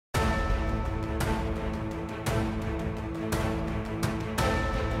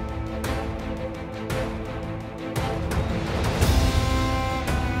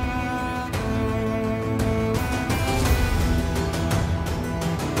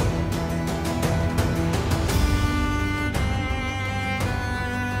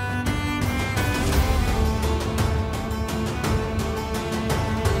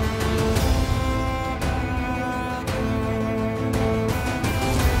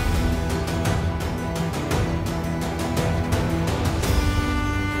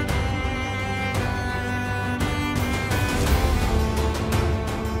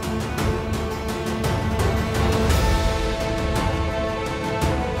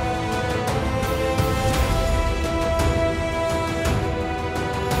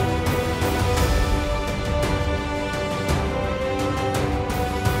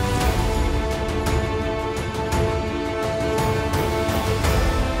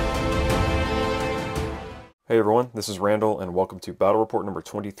Hey everyone, this is Randall and welcome to Battle Report number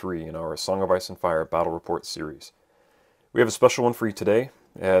 23 in our Song of Ice and Fire Battle Report series. We have a special one for you today,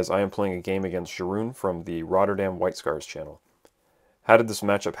 as I am playing a game against Jeroen from the Rotterdam White Scars channel. How did this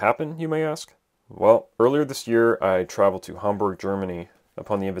matchup happen, you may ask? Well, earlier this year I traveled to Hamburg, Germany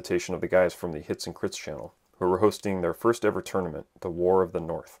upon the invitation of the guys from the Hits and Crits channel, who were hosting their first ever tournament, the War of the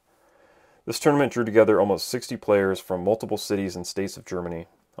North. This tournament drew together almost 60 players from multiple cities and states of Germany,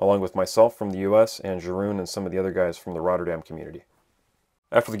 along with myself from the US and Jeroen and some of the other guys from the Rotterdam community.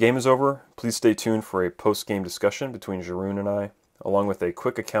 After the game is over, please stay tuned for a post-game discussion between Jeroen and I, along with a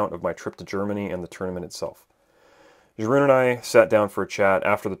quick account of my trip to Germany and the tournament itself. Jeroen and I sat down for a chat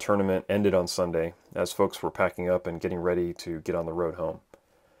after the tournament ended on Sunday, as folks were packing up and getting ready to get on the road home.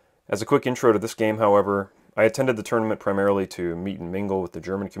 As a quick intro to this game, however, I attended the tournament primarily to meet and mingle with the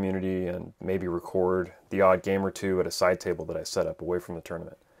German community and maybe record the odd game or two at a side table that I set up away from the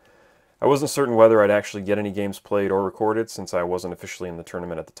tournament. I wasn't certain whether I'd actually get any games played or recorded since I wasn't officially in the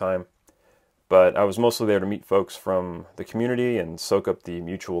tournament at the time, but I was mostly there to meet folks from the community and soak up the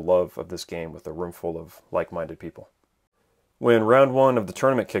mutual love of this game with a room full of like-minded people. When round one of the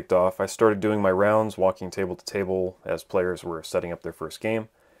tournament kicked off, I started doing my rounds walking table to table as players were setting up their first game,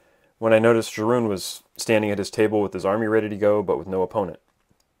 when I noticed Jeroen was standing at his table with his army ready to go but with no opponent.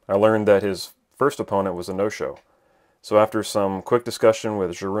 I learned that his first opponent was a no-show. So after some quick discussion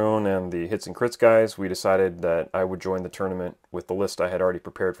with Jeroen and the Hits and Crits guys, we decided that I would join the tournament with the list I had already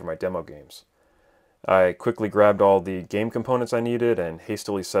prepared for my demo games. I quickly grabbed all the game components I needed and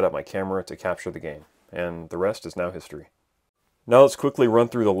hastily set up my camera to capture the game, and the rest is now history. Now let's quickly run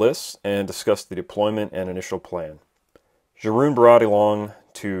through the lists and discuss the deployment and initial plan. Jeroen brought along,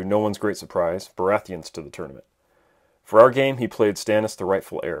 to no one's great surprise, Baratheons to the tournament. For our game, he played Stannis the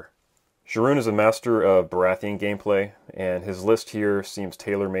Rightful Heir. Jeroen is a master of Baratheon gameplay, and his list here seems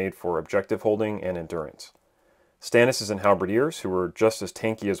tailor-made for objective holding and endurance. Stannis is in Halberdiers, who are just as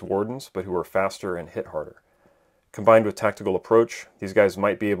tanky as Wardens, but who are faster and hit harder. Combined with tactical approach, these guys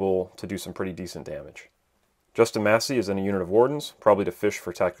might be able to do some pretty decent damage. Justin Massey is in a unit of Wardens, probably to fish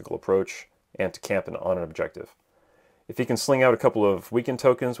for tactical approach and to camp on an objective. If he can sling out a couple of weakened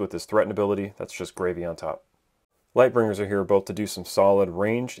tokens with his threaten ability, that's just gravy on top. Lightbringers are here both to do some solid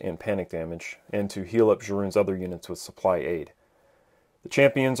ranged and panic damage, and to heal up Jeroen's other units with supply aid. The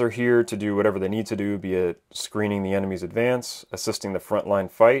champions are here to do whatever they need to do, be it screening the enemy's advance, assisting the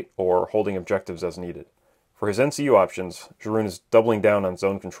frontline fight, or holding objectives as needed. For his NCU options, Jeroen is doubling down on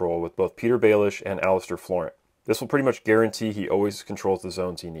zone control with both Peter Baelish and Alistair Florent. This will pretty much guarantee he always controls the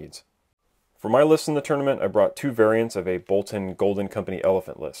zones he needs. For my list in the tournament, I brought two variants of a Bolton Golden Company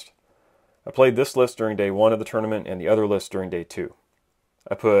Elephant list. I played this list during day 1 of the tournament and the other list during day 2.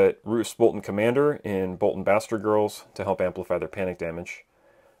 I put Roose Bolton Commander in Bolton Bastard Girls to help amplify their panic damage.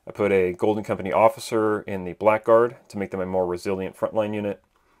 I put a Golden Company Officer in the Blackguard to make them a more resilient frontline unit.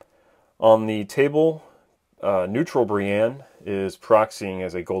 On the table, neutral Brienne is proxying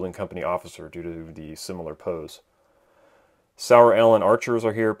as a Golden Company Officer due to the similar pose. Sour Allen Archers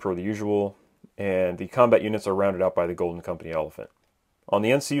are here per the usual, and the combat units are rounded out by the Golden Company Elephant. On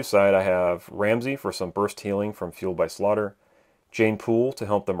the NCU side, I have Ramsay for some burst healing from Fueled by Slaughter, Jane Poole to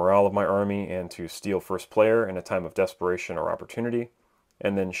help the morale of my army and to steal first player in a time of desperation or opportunity,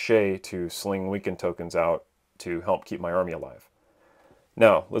 and then Shay to sling weakened tokens out to help keep my army alive.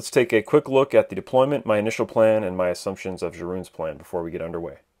 Now, let's take a quick look at the deployment, my initial plan, and my assumptions of Jeroen's plan before we get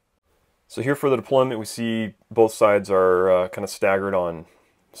underway. So here for the deployment, we see both sides are kind of staggered on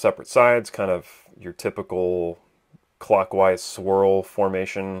separate sides, kind of your typical clockwise swirl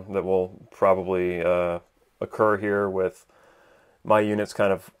formation that will probably occur here, with my units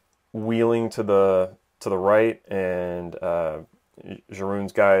kind of wheeling to the right and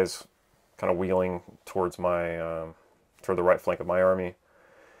Jeroen's guys kind of wheeling towards my toward the right flank of my army.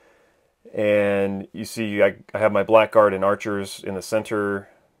 And you see I have my Blackguard and Archers in the center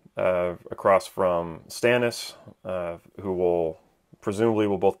across from Stannis, who will presumably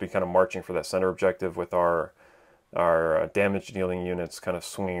will both be kind of marching for that center objective, with our damage dealing units kind of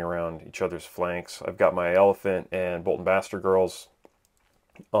swinging around each other's flanks. I've got my Elephant and Bolton Bastard Girls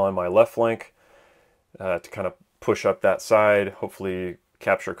on my left flank to kind of push up that side, hopefully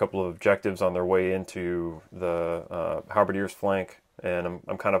capture a couple of objectives on their way into the Halberdiers flank. And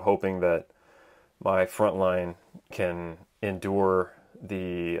I'm kind of hoping that my front line can endure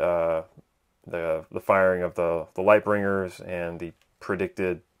the firing of the Lightbringers and the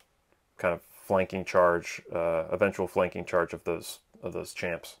predicted kind of flanking charge, eventual flanking charge of those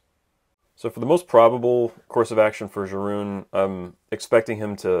champs. So for the most probable course of action for Jeroen, I'm expecting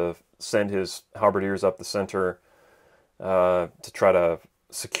him to send his Halberdiers up the center to try to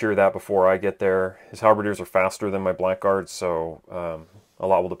secure that before I get there. His halberdiers are faster than my blackguards, so a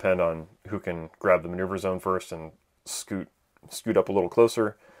lot will depend on who can grab the maneuver zone first and scoot up a little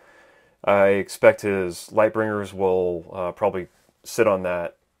closer. I expect his lightbringers will probably sit on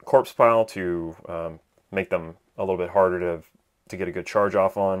that corpse pile to make them a little bit harder to get a good charge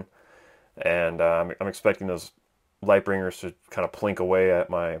off on. And I'm expecting those lightbringers to kind of plink away at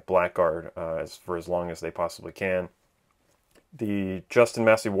my blackguard for as long as they possibly can. The Justin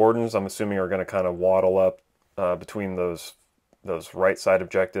Massey Wardens, I'm assuming, are going to kind of waddle up between those right side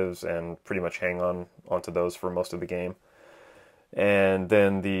objectives and pretty much hang onto those for most of the game. And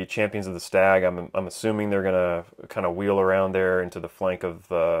then the Champions of the Stag, I'm assuming they're going to kind of wheel around there into the flank of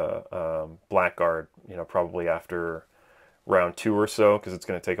the blackguard, probably after round 2 or so, because it's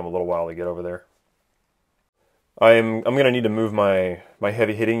going to take them a little while to get over there. I'm going to need to move my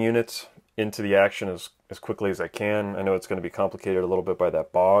heavy hitting units into the action as quickly as I can. I know it's going to be complicated a little bit by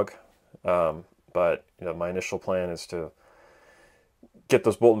that bog, but my initial plan is to get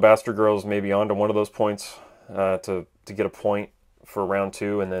those Bolton Bastard Girls maybe onto one of those points to get a point for round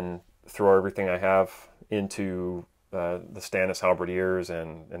 2, and then throw everything I have into the Stannis Halberdiers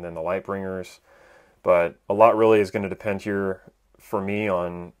and then the Lightbringers. But a lot really is going to depend here for me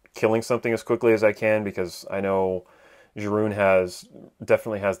on killing something as quickly as I can, because I know Jeroen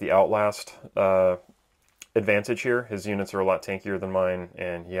definitely has the Outlast advantage here. His units are a lot tankier than mine,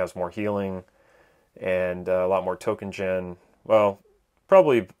 and he has more healing and a lot more token gen. Well,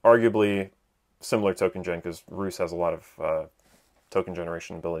 probably arguably similar token gen, because Roose has a lot of token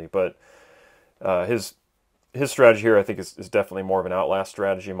generation ability. But his strategy here, I think, is definitely more of an Outlast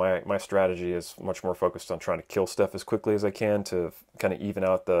strategy. My strategy is much more focused on trying to kill stuff as quickly as I can to kind of even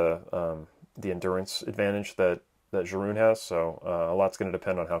out the endurance advantage that Jeroen has. So a lot's going to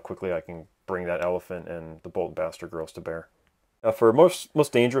depend on how quickly I can bring that elephant and the Bolton Bastard Girls to bear. For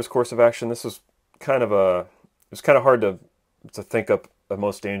most dangerous course of action, this is kind of it's kind of hard to think up a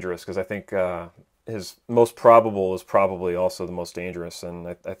most dangerous, because I think his most probable is probably also the most dangerous, and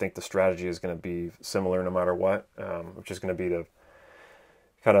I think the strategy is going to be similar no matter what, which is going to be to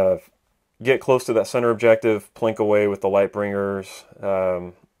kind of get close to that center objective, plink away with the Lightbringers,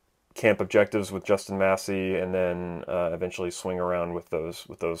 camp objectives with Justin Massey, and then eventually swing around with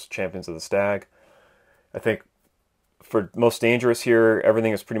those Champions of the Stag. I think for most dangerous here,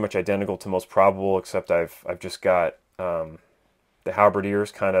 everything is pretty much identical to most probable, except I've just got the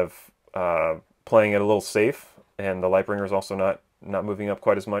Halberdiers kind of playing it a little safe, and the Lightbringers also not moving up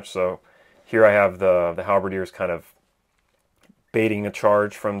quite as much. So here I have the Halberdiers kind of baiting a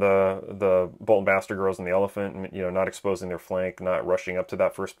charge from the Bolton Bastard Girls and the elephant, not exposing their flank, not rushing up to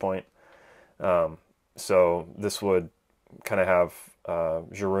that first point. So this would kind of have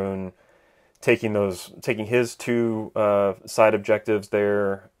Jeroen taking his 2 side objectives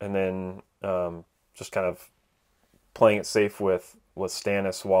there, and then just kind of playing it safe with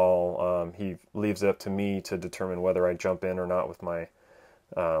Stannis while he leaves it up to me to determine whether I jump in or not with my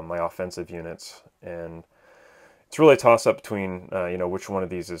offensive units. And it's really a toss-up between which one of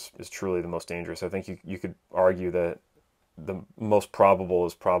these is truly the most dangerous. I think you could argue that the most probable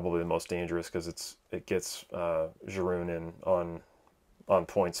is probably the most dangerous, because it gets Jeroen in on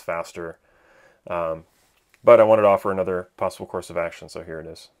points faster. But I wanted to offer another possible course of action, so here it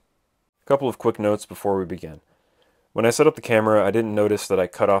is. A couple of quick notes before we begin. When I set up the camera, I didn't notice that I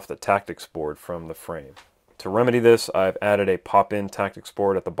cut off the tactics board from the frame. To remedy this, I've added a pop-in tactics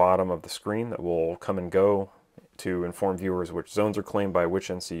board at the bottom of the screen that will come and go to inform viewers which zones are claimed by which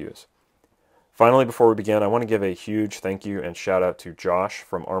NCUs. Finally, before we begin, I want to give a huge thank you and shout out to Josh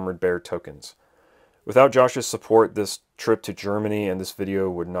from Armored Bear Tokens. Without Josh's support, this trip to Germany and this video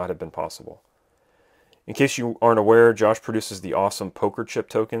would not have been possible. In case you aren't aware, Josh produces the awesome poker chip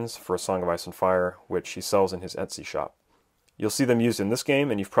tokens for A Song of Ice and Fire, which he sells in his Etsy shop. You'll see them used in this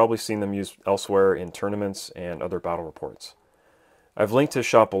game, and you've probably seen them used elsewhere in tournaments and other battle reports. I've linked his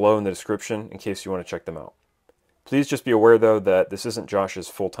shop below in the description in case you want to check them out. Please just be aware, though, that this isn't Josh's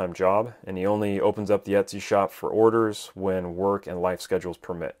full-time job, and he only opens up the Etsy shop for orders when work and life schedules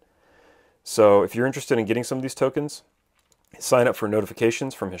permit. So if you're interested in getting some of these tokens, sign up for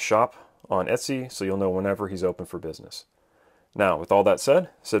notifications from his shop on Etsy so you'll know whenever he's open for business. Now, with all that said,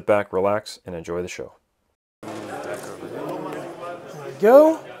 sit back, relax, and enjoy the show. There we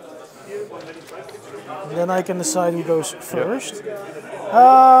go. And then I can decide who goes first. Yep.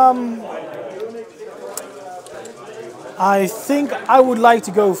 I think I would like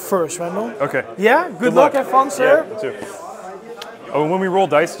to go first, Randall. Okay. Yeah? Good luck, have fun, sir. Yeah, too. Oh, and when we roll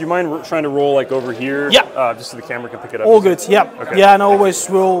dice, do you mind trying to roll like over here? Yeah. Just so the camera can pick it up. All good, yeah. Okay. Yeah, and always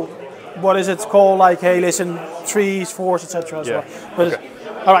will, what is it called, like, hey, listen, 3s, 4s, etc. as well. But okay.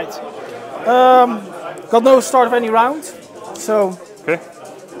 All right. Got no start of any round, so Okay.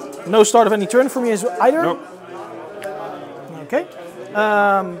 no start of any turn for me as either. Nope. Okay.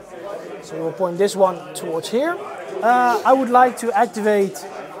 So we'll point this one towards here. I would like to activate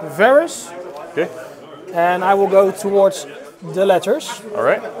Varys, Okay. and I will go towards the letters. All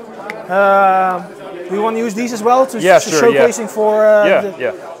right. We want to use these as well to Yeah, sure, showcasing for.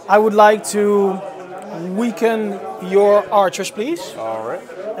 Yeah. I would like to weaken your archers, please, All right.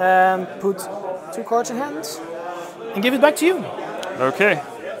 and put 2 cards in hand, and give it back to you. Okay.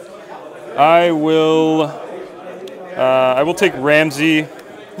 I will take Ramsay,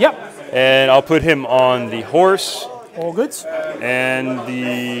 Yep. and I'll put him on the horse, All good. and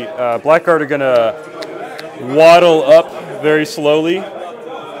the Blackguard are gonna waddle up very slowly.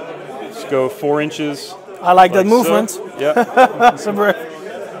 Just go 4 inches. I like that so. movement. Yeah. Super.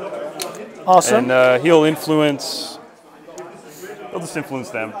 Awesome. And he'll just influence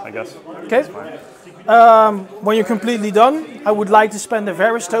them, I guess. Okay. When you're completely done, I would like to spend a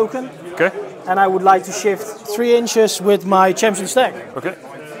Varys token, Okay. and I would like to shift 3 inches with my champion stack. Okay.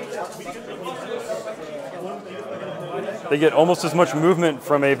 They get almost as much movement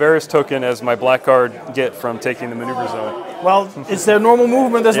from a Varys token as my Blackguard get from taking the maneuver zone. Well, it's their normal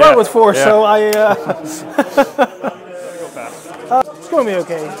movement as Yeah, well with 4, yeah. so it's going to be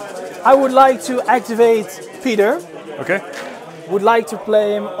okay. I would like to activate Peter. Okay. Would like to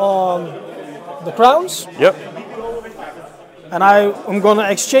play him on the crowns, Yep. and I'm going to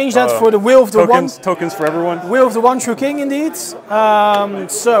exchange that for the will of the Tokens for everyone. Will of the One True King, indeed.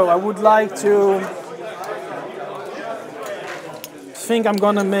 So I would like to think I'm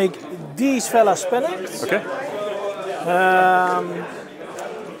gonna make these fellas panicked. Okay.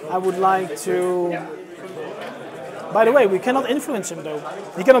 I would like to. By the way, we cannot influence him though.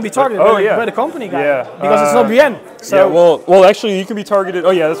 He cannot be targeted by the company guy because it's not Brienne. So yeah. Well, actually, you can be targeted.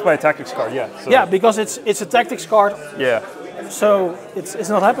 Oh yeah, that's by a tactics card. Yeah. So. yeah, because it's a tactics card. Yeah. So it's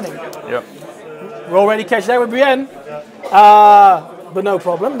not happening. Yep. We already catch that with Brienne. But no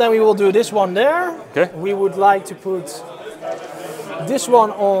problem. Then we will do this one there. Okay. We would like to put this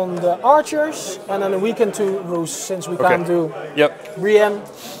one on the archers, and then a weaken to Roose, since we can't do Brienne.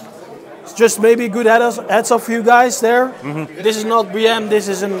 It's just maybe a good heads up for you guys there. Mm-hmm. This is not Brienne, this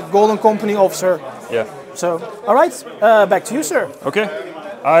is a Golden Company officer. Yeah. So, all right, back to you, sir. Okay.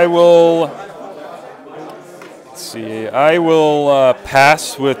 I will. Let's see. I will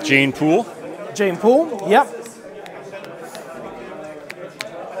pass with Jane Poole. Jane Poole, yeah.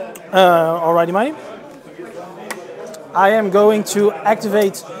 Alrighty, mate. I am going to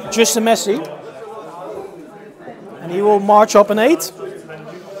activate Justin Messi, and he will march up an 8.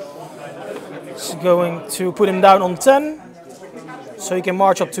 It's going to put him down on 10, so he can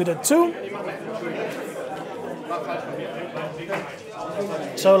march up to the 2.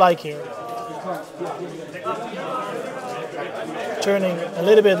 So like here. Turning a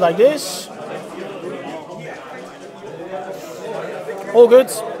little bit like this. All good.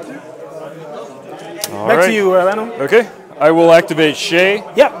 Back to you, Venom. Okay. I will activate Shay.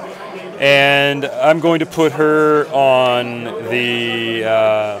 Yep. And I'm going to put her on the.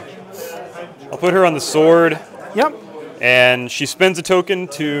 I'll put her on the sword. Yep. And she spends a token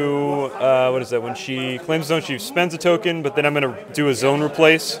to. What is that? When she claims zone, she spends a token, but then I'm going to do a zone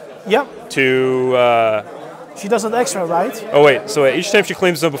replace. Yep. To. She does that extra, right? Oh wait. So each time she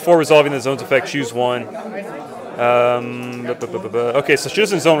claims zone before resolving the zone's effect, choose one. Okay, so she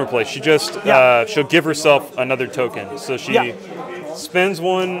doesn't zone replace. She just she'll give herself another token. So she spends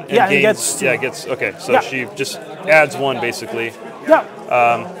one and gains. Gets. Okay, so she just adds one basically. Yeah.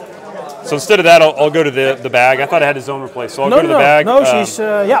 So instead of that, I'll go to the bag. I thought I had a zone replace, so I'll go to the bag. No, she's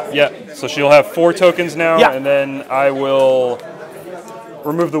Yeah. So she'll have 4 tokens now, and then I will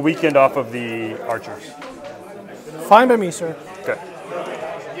remove the weekend off of the archers. Fine by me, sir. Okay.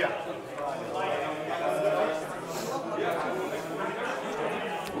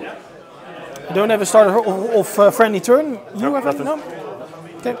 You don't have a starter of friendly turn. You have nothing. No.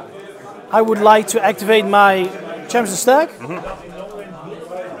 Okay. I would like to activate my champion stack.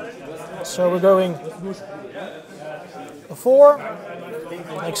 So we're going a 4,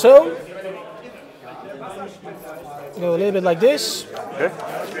 like so. Go a little bit like this. Okay.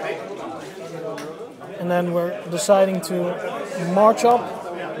 And then we're deciding to march up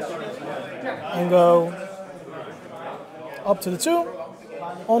and go up to the 2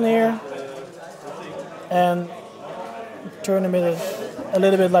 on here and turn a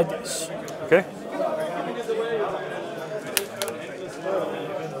little bit like this. Okay.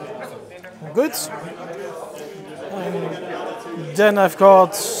 Good. And then I've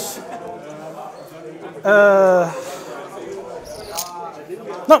got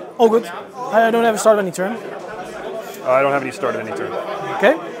No, all good. I don't have a start of any turn. I don't have any start of any turn.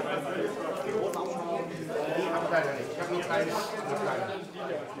 Okay.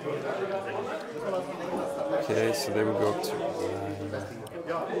 Okay, so they would go up to...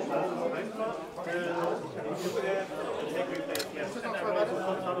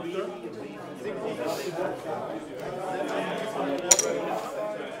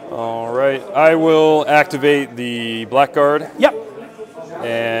 All right, I will activate the Blackguard. Yep.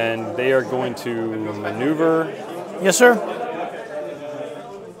 And they are going to maneuver. Yes, sir.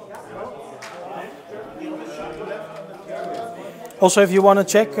 Also, if you want to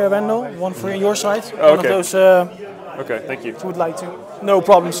check, Wendell, one for your side. Oh, one of those. Okay, thank you. If you would like to. No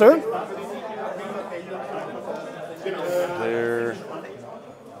problem, sir. There.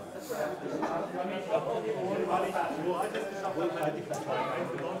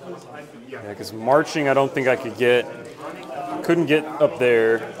 Yeah, because marching, I don't think I could get. Couldn't get up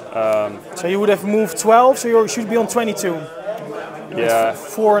there. So you would have moved 12, so you should be on 22. Yeah.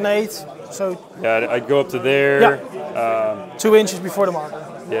 4 and 8. So yeah, I'd go up to there. Yeah. 2 inches before the marker.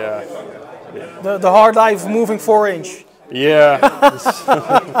 Yeah. The hard life moving 4 inch. Yeah.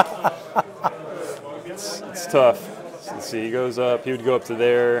 it's tough. So let's see. He goes up. He would go up to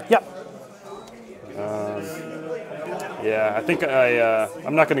there. Yep. Yeah, I think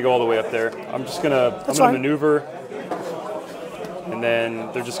I'm not going to go all the way up there. I'm just gonna maneuver, and then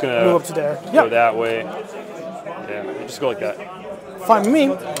they're just gonna move up to there. Go that way. Yeah, just go like that. Fine with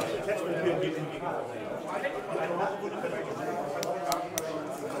me.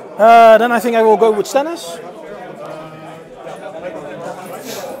 Then I think I will go with Stannis.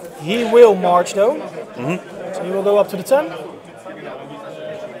 He will march though. Mm-hmm. So he will go up to the 10.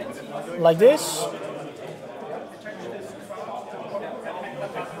 Like this.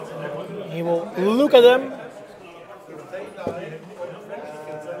 He will look at them.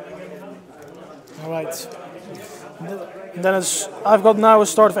 All right. And then I've got now a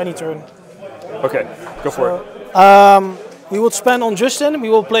start of any turn. Okay, go for it. We will spend on Justin. We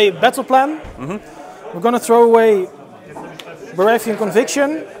will play Battle Plan. Mm-hmm. We're going to throw away Baratheon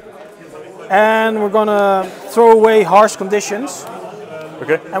Conviction. And we're going to throw away Harsh Conditions.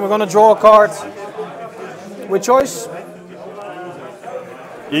 Okay. And we're going to draw a card with choice.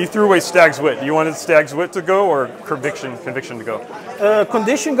 You threw away Stag's Wit. Do you wanted Stag's Wit to go or Conviction to go?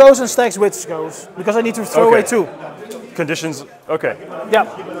 Condition goes and Stag's Wit goes. Because I need to throw away 2. Conditions, okay. Yeah,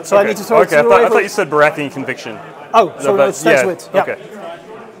 so okay. I need to throw 2 away. I thought you said Baratheon Conviction. Oh, so it's Stag's Wit. Yeah. Okay.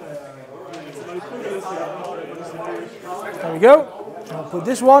 There we go. I'll put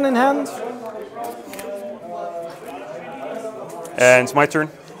this one in hand. And it's my turn?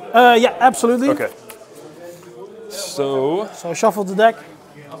 Yeah, absolutely. Okay. So I shuffle the deck.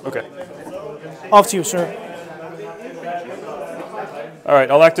 Okay. Off to you, sir. All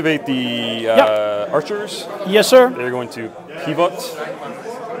right, I'll activate the archers. Yes, sir. They're going to pivot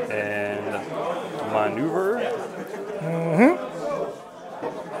and maneuver. Mm-hmm.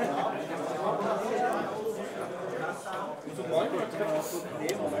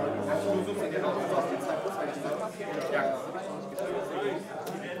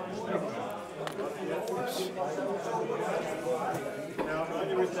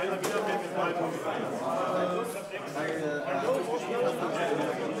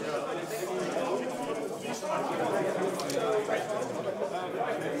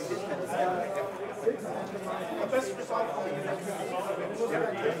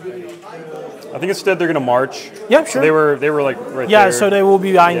 I think instead they're going to march. Yeah, sure. So they were like right there. Yeah, so they will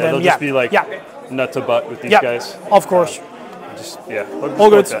be behind them. They'll just be like nut to butt with these guys. Of course. All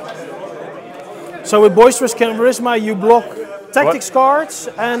good. So with Boisterous Charisma, you block tactics cards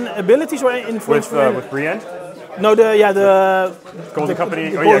and abilities or influence with Brienne? No, the Golden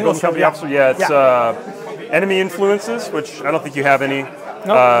Company. Golden Company officer. Yeah, it's enemy influences, which I don't think you have any.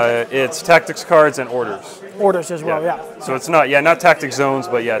 Nope. It's tactics cards and orders. Orders as well, yeah. So it's not tactics zones,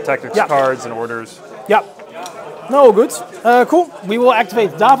 but tactics cards and orders. Yeah. No, good. Cool. We will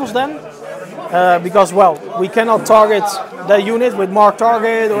activate Davos then, because we cannot target the unit with marked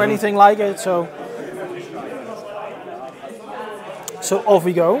target or anything like it. So off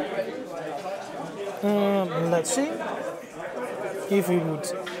we go. Let's see. If we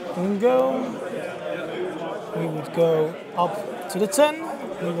would go up to the 10.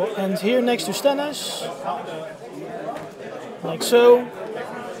 We will end here next to Stannis, like so.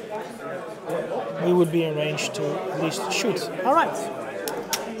 We would be in range to at least shoot. All right.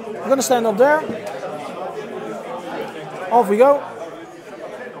 I'm gonna stand up there. Off we go.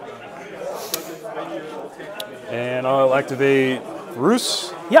 And I'll activate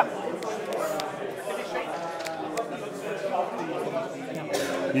Roose. Yeah.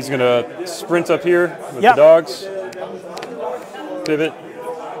 He's going to sprint up here with Yep. the dogs. Pivot.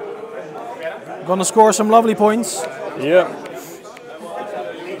 Gonna score some lovely points. Yep.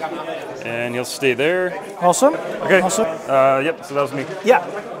 And he'll stay there. Awesome. Okay. Awesome. Yep, so that was me. Yeah.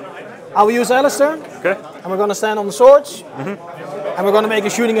 I will use Alistair, Okay. and we're gonna stand on the swords, and we're gonna make a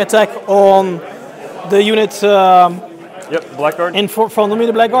shooting attack on the unit Yep, blackguard. in front of me,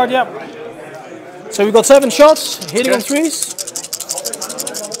 the blackguard. Yeah. So we got 7 shots, hitting Okay. on 3s.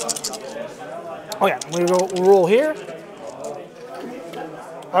 Oh yeah, we'll roll here.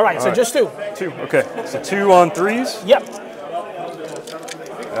 All right, so right. just 2. 2, okay. So 2 on 3s. Yep.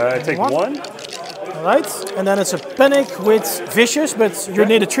 I take One. 1. All right, and then it's a panic with vicious, but you're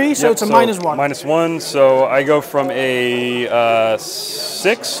near the tree, so Yep, it's a -1. -1, so I go from a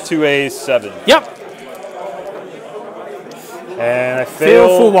 6 to a 7. Yep. And I Fail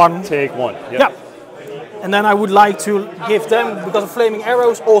fail for 1. Take 1. Yep. And then I would like to give them, because of flaming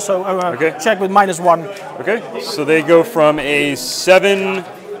arrows, also a Okay. check with -1. Okay, so they go from a 7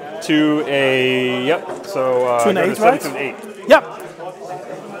 to a, yep, so To an go 8, 7 right? to an 8. Yep.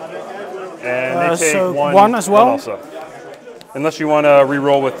 And they take so 1, 1 as well? 1 also. Unless you want to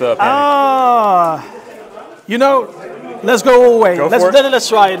re-roll with the panic. You know, let's go all the way. Go let's, for it? Let's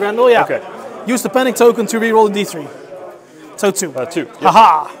try it, Randall. Yeah. Okay. Use the panic token to reroll the D3. So 2. 2. Yep.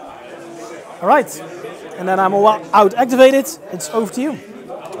 Haha. All right. And then I'm all out activated. It's over to you.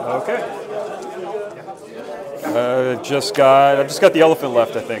 Okay. I've just got the elephant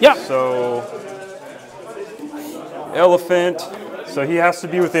left, I think. Yeah. So elephant. So he has to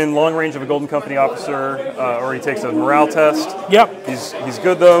be within long range of a Golden Company officer, or he takes a morale test. Yep. He's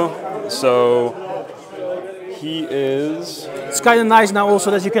good though. So he is. It's kind of nice now also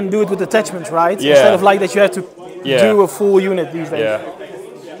that you can do it with attachments, right? Yeah. Instead of like that you have to Yeah. do a full unit these days. Yeah.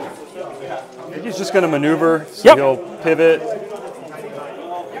 I think he's just going to maneuver. So Yep. he'll pivot,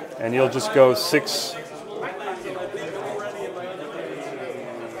 and he'll just go 6.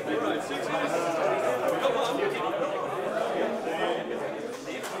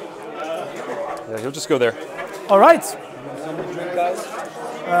 Yeah, he'll just go there. All right.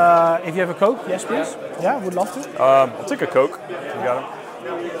 If you have a Coke, yes please. Yeah, would love to. I'll take a Coke. You got him.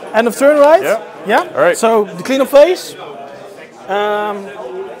 End of turn, right? Yeah. Yeah. All right. So the cleanup phase.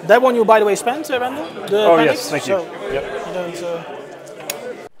 That one you by the way spent, Randall. The Oh panics, yes, thank you. So Yep. you don't.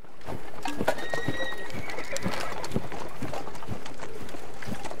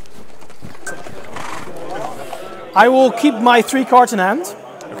 I will keep my 3 cards in hand,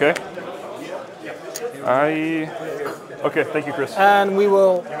 Okay. Okay, thank you, Chris. and we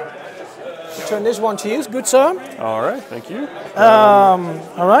will turn this one to you. Good, sir. All right, thank you.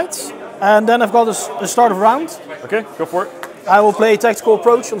 All right. And then I've got a start of round. Okay, go for it. I will play tactical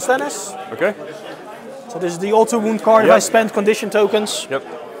approach on Stannis. Okay. So this is the auto wound card. Yep. If I spend condition tokens, Yep.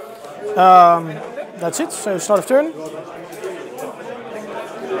 that's it. So start of turn.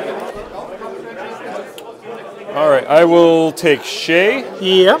 All right, I will take Shay,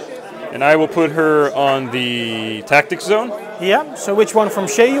 Yeah. and I will put her on the tactics zone. Yeah. So which one from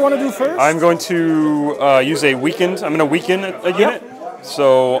Shay you want to do first? I'm going to use a weakened. I'm going to weaken a unit.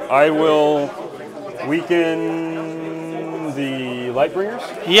 So I will weaken the Lightbringers,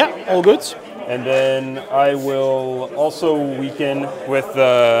 Yeah. All good. and then I will also weaken with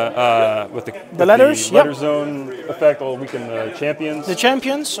the letters, the letter zone effect. I'll weaken the champions, The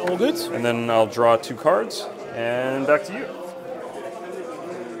champions. All good. and then I'll draw 2 cards. And back to you.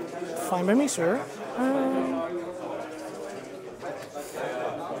 Fine by me, sir.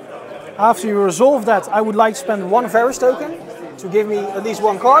 After you resolve that, I would like to spend 1 Varus token to give me at least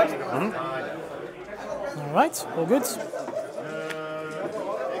 1 card. All right. All good.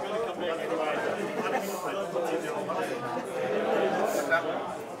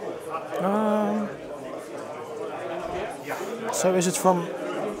 So is it from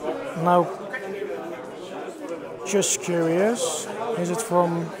now? Just curious. Is it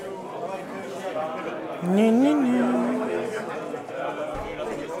from?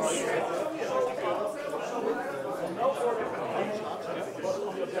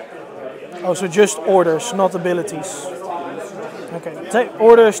 Oh, so just orders, not abilities. Okay, take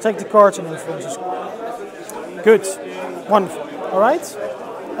orders, take the cards and influences. Good, wonderful. All right.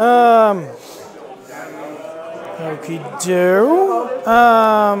 Okie do.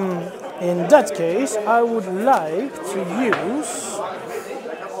 In that case, I would like to use.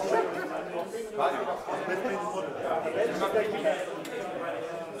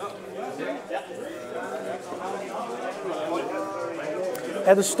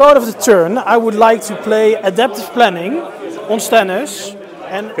 At the start of the turn, I would like to play Adaptive Planning on Stannis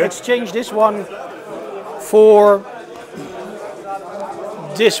and exchange this one for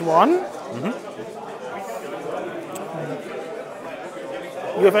this one.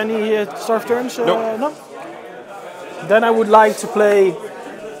 You have any start of turns? Nope. No? Then I would like to play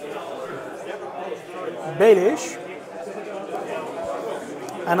Baelish.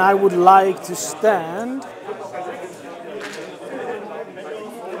 And I would like to stand.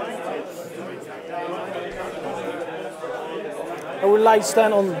 I would like to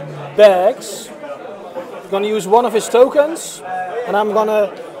stand on bags. I'm going to use one of his tokens. And I'm going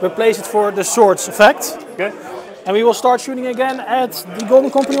to replace it for the swords effect. Okay. And we will start shooting again at the Golden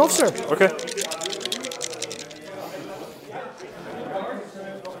Company officer. Okay.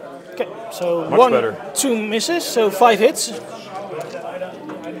 Okay, so Much 1, better. 2 misses, so 5 hits.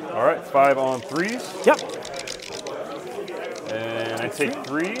 All right, 5 on 3s. Yep. And I take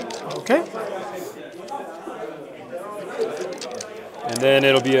 3. Okay. And then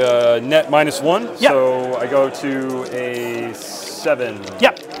it'll be a net -1. Yep. So I go to a 7.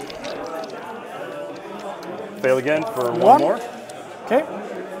 Yep. Fail again for 1 1. more. Okay.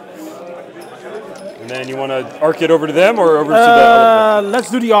 And then you want to arc it over to them or over to the other Let's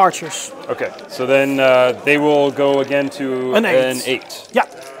do the archers. player? Okay, so then they will go again to An 8. an 8. Yeah.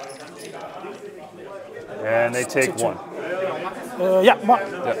 And they take 1. Yeah, 1.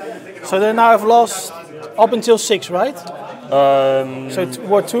 Yep. So then now I've lost up until 6, right? So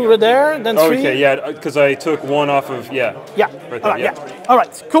what, 2 were there, then 3? Okay, yeah, because I took 1 off of, Yeah. Right All there, right, yeah. All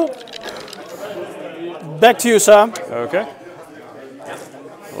right, cool. Back to you, sir. Okay.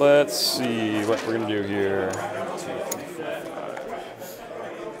 Let's see what we're going to do here. 2, 3,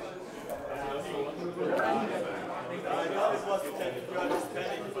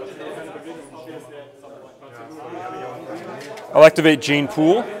 4, 5. I'll activate Jane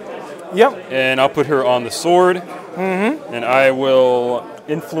Poole. Yep. And I'll put her on the sword. And I will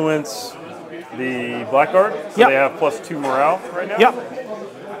influence the Blackguard. So Yep. they have +2 morale right now. Yep.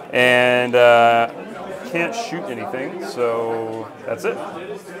 And can't shoot anything, so that's it.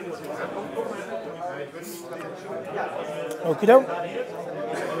 Okie doke.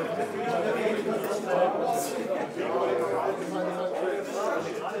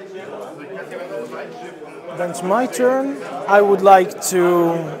 Then it's my turn. I would like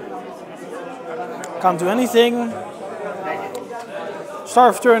to. Can't do anything. Start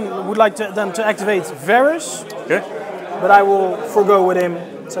of turn would like to then to activate Varys, Okay. but I will forgo with him,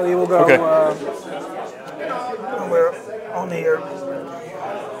 so he will go. Okay. We're on here.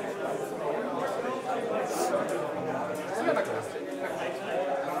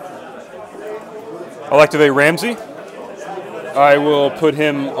 I'll activate Ramsey. I will put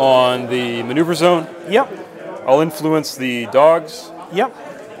him on the maneuver zone. Yep. I'll influence the dogs, Yep.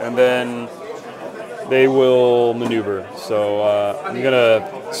 and then they will maneuver. So I'm gonna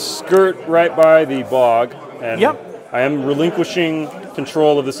skirt right by the bog, and Yep. I am relinquishing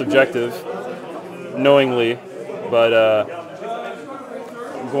control of this objective knowingly, but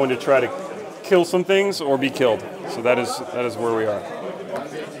I'm going to try to kill some things or be killed. So that is where we are.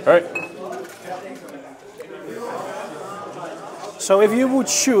 All right. So if you would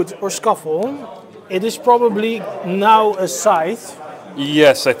shoot or scuffle, it is probably now a scythe.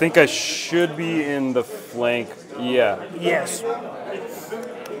 Yes, I think I should be in the flank. Yeah. Yes.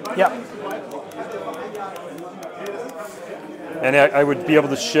 Yeah. And I would be able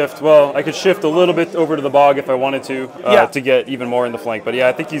to shift. Well, I could shift a little bit over to the bog if I wanted to to get even more in the flank. But yeah,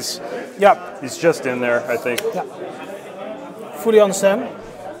 I think he's just in there, I think. Yeah. Fully understand.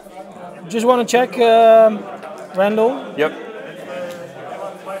 Just want to check, Randall. Yep.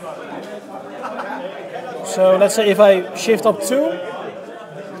 So let's say if I shift up 2.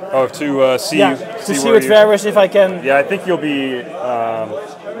 Oh, to see To see with Varys if I can. Yeah, I think you'll be.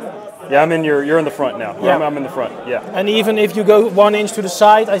 Yeah, I'm in. You're in the front now. Yeah. I'm in the front. Yeah. And even if you go 1 inch to the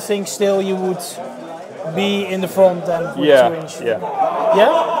side, I think still you would be in the front then with 2 inch. Yeah.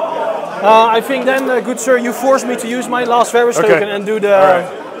 Yeah. I think then, good sir, you forced me to use my last Varys token and do the. All right.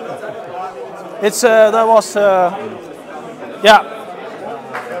 It's that was. Yeah.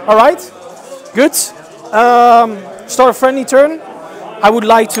 All right. Good. Start a friendly turn. I would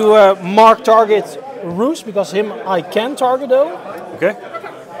like to mark target Roose because him I can target though. Okay.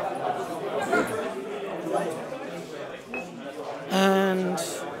 And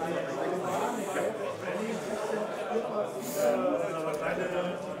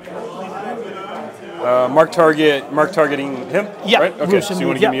Mark targeting him. Yeah. Right. Okay. Roose So you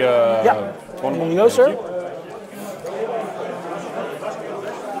want to indeed, give me a. yeah. 1 There you go, sir.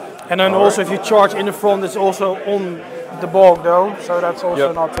 And then also if you charge in the front, it's also on the bog though, so that's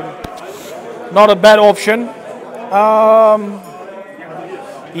also not a bad option.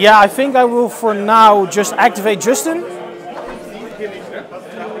 Yeah, I think I will for now just activate Justin.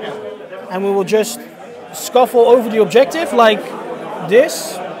 and we will just scuffle over the objective like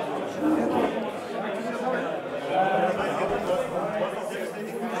this.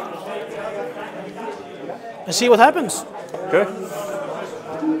 And see what happens. Okay.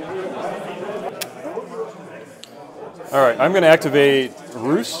 All right, I'm going to activate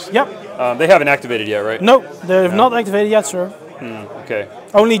Roose. Yep. They haven't activated yet, right? No, they have not activated yet, sir. Okay.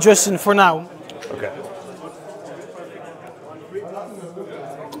 Only Justin for now. Okay.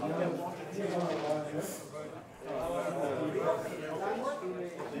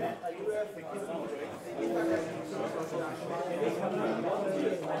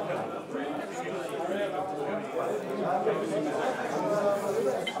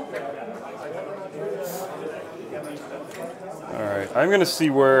 All right, I'm going to see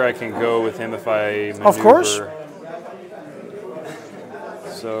where I can go with him if I maneuver. Of course.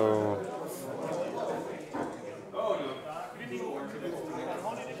 So...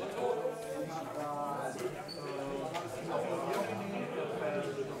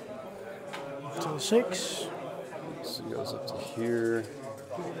 To 6. So it goes up to here.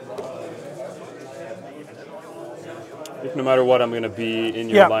 If no matter what, I'm going to be in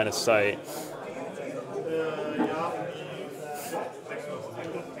your line of sight.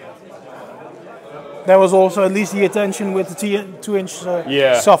 That was also at least the attention with the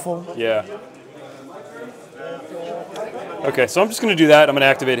 2-inch shuffle. Yeah. Okay, so I'm just going to do that. I'm going to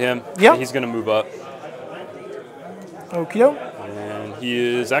activate him. Yeah. He's going to move up. Okie doke. And he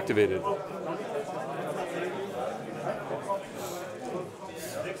is activated.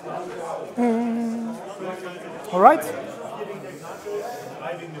 All right.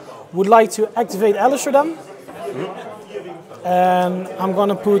 Would like to activate Alistair then. And I'm going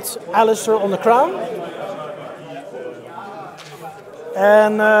to put Alistair on the crown.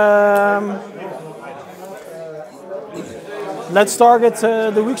 And let's target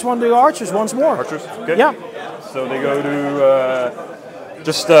the weak one, the archers, once more. Archers? Okay. Yeah. So they go to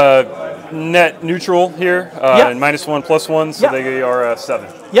just net neutral here, and -1, +1, so they are 7.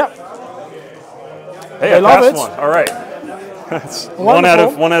 Yep. Hey, I passed one. All right. That's one out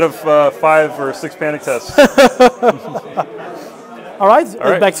of 5 or 6 panic tests. All right.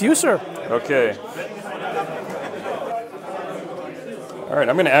 Back to you, sir. Okay. All right,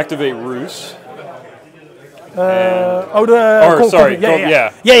 I'm going to activate Roose. Like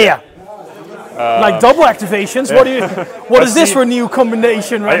double activations. What is this for a new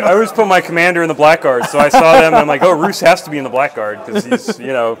combination? Right I always put my commander in the blackguard, so I saw them and I'm like, oh, Roose has to be in the blackguard because he's,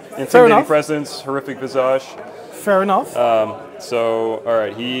 intimidating presence, horrific visage. Fair enough. So, all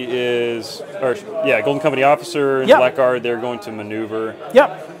right, he is, Golden Company officer in the blackguard. They're going to maneuver.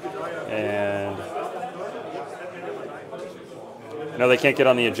 Yep. And no, they can't get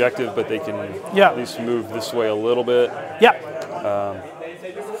on the objective, but they can at least move this way a little bit. Yep.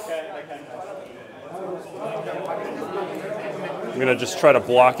 I'm going to just try to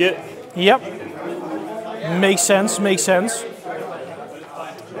block it. Yep. Makes sense, makes sense.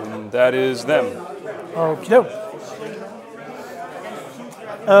 And that is them. Okay.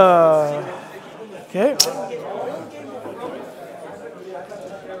 Okay.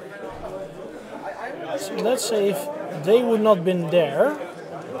 So let's say if they would not been there,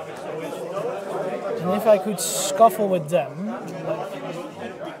 and if I could scuffle with them,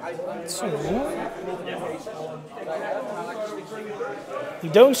 like 2. We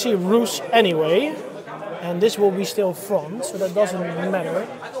don't see Roose anyway, and this will be still front, so that doesn't matter.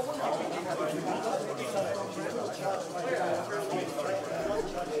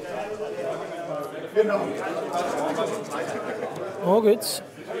 All good.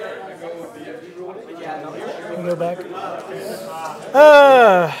 Go back.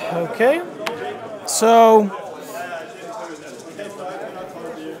 Okay. So,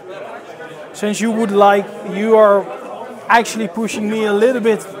 since you are actually pushing me a little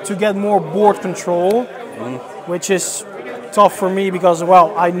bit to get more board control, which is tough for me because,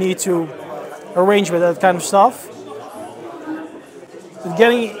 well, I need to arrange with that kind of stuff. But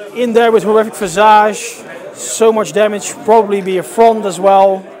getting in there with horrific visage, so much damage, probably be a front as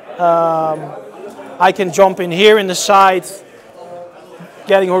well. I can jump in here in the side,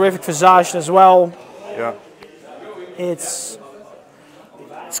 getting horrific visage as well. Yeah. It's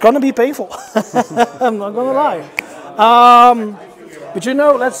gonna be painful. I'm not gonna lie. But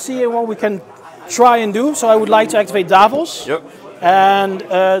let's see what we can try and do. So I would like to activate Davos. Yep. And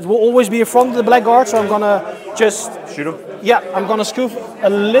it will always be in front of the blackguard, so I'm gonna just shoot him. Yeah, I'm gonna scoop a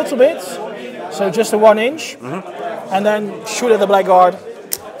little bit, so just a 1 inch, and then shoot at the blackguard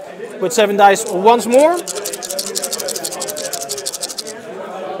with 7 dice once more.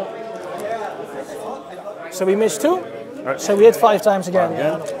 So we missed 2. Right. So we hit 5 times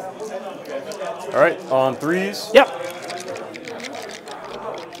again. All right, on 3s. Yep.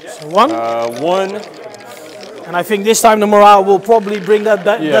 So 1. 1. And I think this time the morale will probably bring that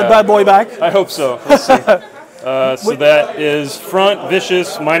bad boy back. I hope so. Let's see. So that is front,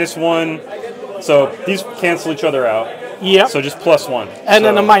 vicious, -1. So these cancel each other out. Yeah. So just +1. And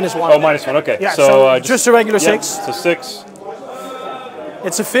then a -1. Oh, -1. Okay. Yeah. So just a regular 6. So 6.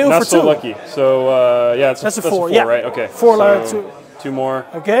 It's a fail Not for 2. so lucky. So yeah, that's a 4, yeah. right? Okay. 4 so 2 more.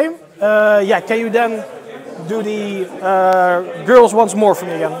 Okay. Yeah. Can you then do the girls once more for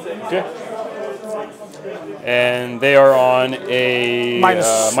me again? Okay. And they are on a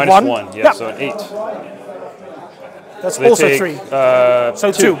 -1. Yeah, so an 8. That's so also take, 3.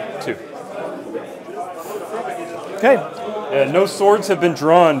 So 2. 2. Okay. No swords have been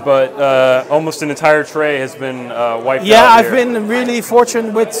drawn, but almost an entire tray has been wiped out. Yeah, I've been really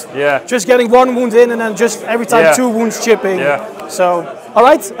fortunate with just getting 1 wound in and then just every time 2 wounds chipping. Yeah. So, all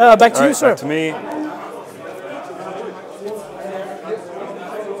right, back to you, sir. Back to me.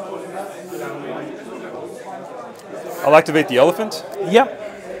 I'll activate the elephant. Yep.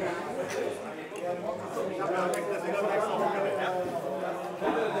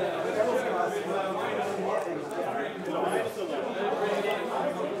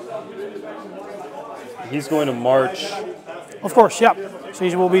 He's going to march. Of course, yeah. So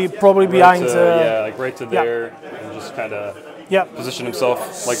he will be probably behind. Yeah, like right to there, and just kind of position himself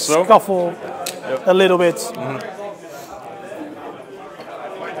like so. Scuffle a little bit.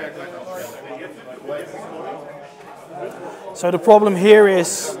 So the problem here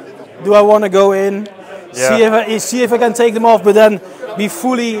is, do I want to go in, see if I can take them off, but then be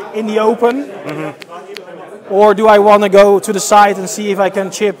fully in the open, or do I want to go to the side and see if I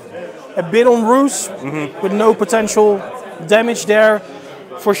can chip a bit on Roose with no potential damage there?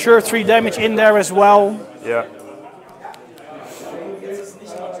 For sure, 3 damage in there as well. Yeah.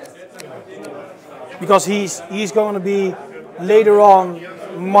 Because he's going to be later on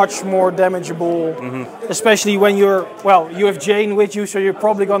much more damageable, especially when you have Jane with you, so you're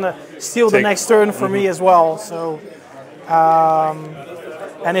probably going to steal the next turn for me as well. So,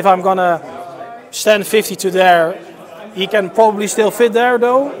 and if I'm going to stand 50 to there, he can probably still fit there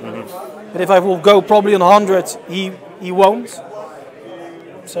though. But if I will go probably on 100, he won't.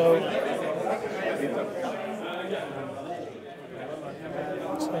 So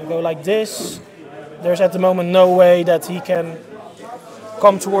I go like this. There's at the moment no way that he can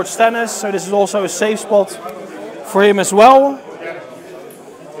come towards Stannis, so this is also a safe spot for him as well.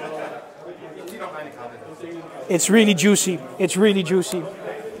 It's really juicy. It's really juicy.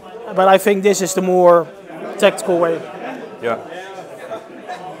 But I think this is the more tactical way. Yeah.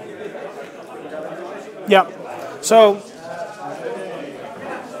 Yeah. So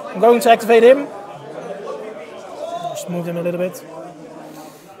I'm going to activate him. Just move him a little bit.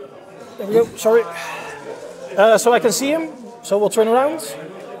 There we go. Sorry. So I can see him. So we'll turn around.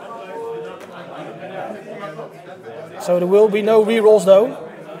 So there will be no rerolls though.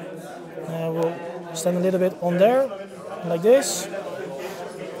 We'll stand a little bit on there, like this.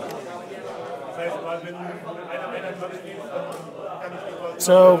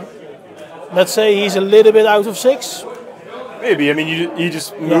 So let's say he's a little bit out of 6. Maybe. I mean, you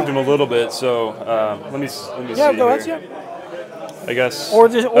just moved him a little bit. So let me see. Yeah, go ahead. Yeah. I guess. Or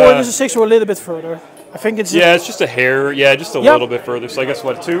there's a 6 or a little bit further. I think it's it's just a hair. Yeah, just a little bit further. So I guess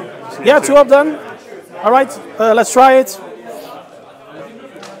what, 2? Yeah, 2 up then. All right, let's try it.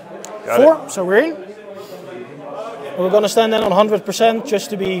 Got 4. So we're in. We're gonna stand then on 100% just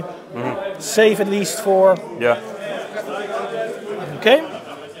to be safe at least for. Yeah. Okay.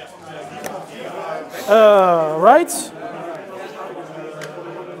 Right.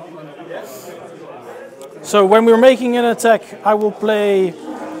 So when we're making an attack, I will play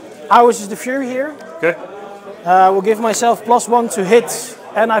Ours is the Fury here. Okay. I will give myself +1 to hit,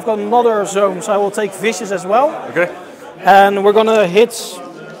 and I've got another zone, so I will take Vicious as well. Okay. And we're gonna hit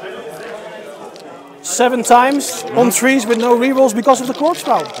 7 times on 3s with no rerolls because of the corpse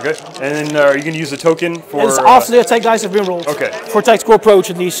spell. Okay. And then are you going to use a token for? It's after the attack dice have been rolled. Okay. For tactical approach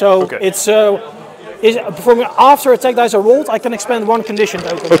at least. So it's performing after attack dice are rolled, I can expend 1 condition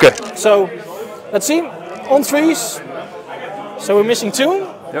token. Okay. So let's see. On 3s. So we're missing 2.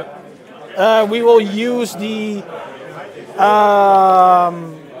 Yep. We will use the.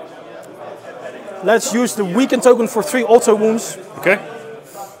 Let's use the weaken token for 3 auto wounds. Okay.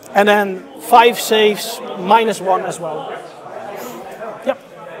 And then 5 saves, -1 as well. Yep.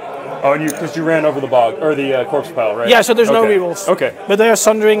 Oh, and because you ran over the bog or the corpse pile, right? Yeah, so there's no rerolls. Okay. But they are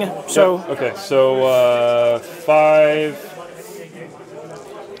sundering, so. Yep. Okay, so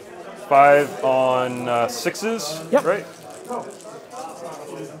 5 on 6s, yep. right?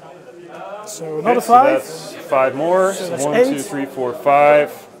 So another Okay, 5. so that's 5 more. So So that's 1, 8. 2, 3, 4,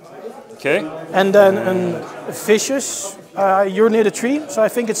 5. Okay. And then a vicious. You're near the tree, so I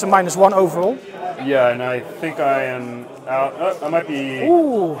think it's a -1 overall. Yeah, and I think I am out. Oh, I might be.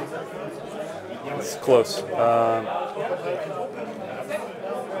 Ooh. It's close.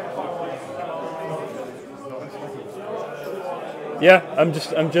 Yeah,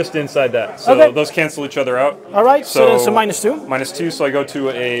 I'm just inside that. So Okay. those cancel each other out. All right, so that's a -2. -2, so I go to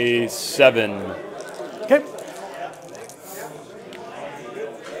a 7. Okay.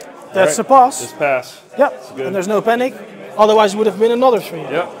 That's a pass. Just pass. Yeah, good. and there's no panic. Otherwise, it would have been another 3.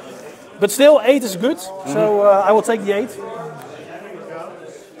 Yep. But still, 8 is good, so I will take the 8.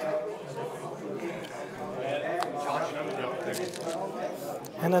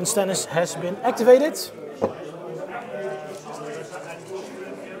 And then Stannis has been activated.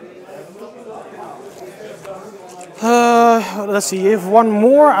 Let's see, you have one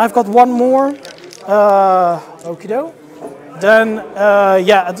more. I've got one more. Okie doke. Then,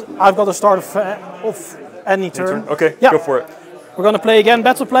 yeah, I've got a start of any turn. Okay, Yeah. go for it. We're going to play again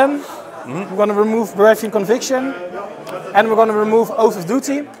Battle Plan. We're going to remove Baratheon Conviction. And we're going to remove Oath of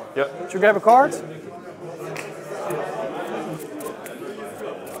Duty. Yep. To grab a card.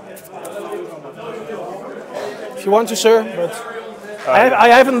 If you want to, sir, but I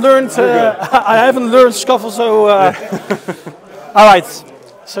haven't learned. I haven't learned Scuffle, so. All right.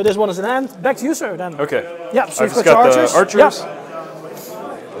 So this one is in hand. Back to you, sir. Then. Okay. Yeah. So I've you've just got got your the archers. Yeah.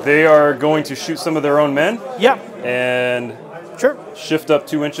 They are going to shoot some of their own men Yeah. and Sure. shift up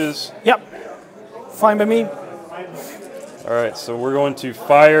 2 inches. Yeah. Fine by me. All right, so we're going to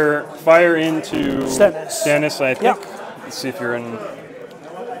fire into Stannis. I think. Yeah. Let's see if you're in.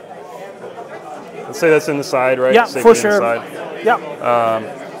 Let's say that's in the side, right? Yeah, Safety for in the sure. side. Yeah.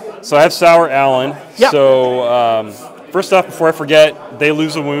 So I have Sour Allen. Yeah. So first off, before I forget, they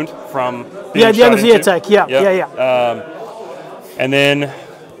lose a wound from being Yeah. At the end shot of the into. attack. Yeah. Yep. Yeah. Yeah. And then.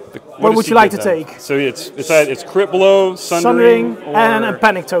 What would you like to take? So it's crit blow, sundering, or and a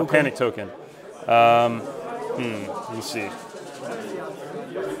panic token. Panic token. Let me see.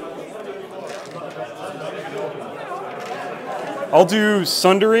 I'll do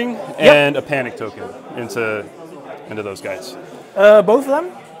sundering and a panic token into those guys. Both of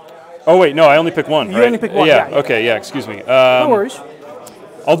them? Oh wait, no, I only pick one. You right? only pick one, Yeah. yeah. Okay. Yeah. Excuse me. No worries.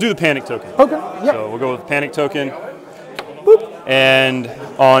 I'll do the panic token. Okay. Yeah. So we'll go with panic token. Boop. And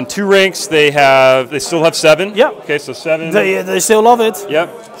on 2 ranks, they still have 7. Yep. Okay, so 7. They still love it. Yep.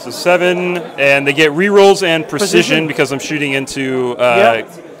 So 7, and they get rerolls and precision because I'm shooting into an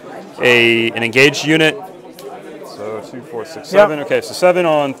engaged unit. So 2, 4, 6, 7. Yep. Okay, so 7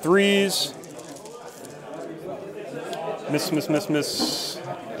 on 3s. Miss.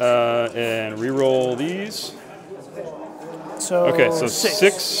 And reroll these. So Okay, so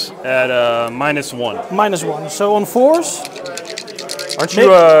 6 at -1. -1. So on 4s, Aren't you?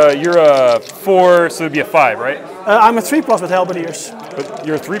 You're a 4, so it'd be a 5, right? I'm a 3+ with Halberdiers. But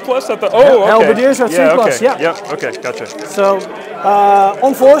you're a 3+ at the. Oh, okay. Halberdiers are 3+. Okay. Yeah. Yep. Okay. Gotcha. So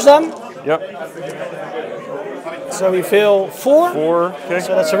on 4s then. Yep. So we fill 4. 4. Okay.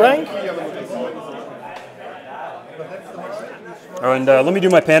 So that's a rank. And let me do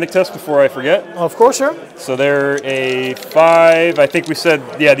my panic test before I forget. Of course, sir. So they're a 5. I think we said,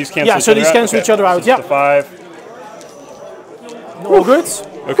 yeah, these cancel each so other these out. cancel each other out, So it's a 5. All good.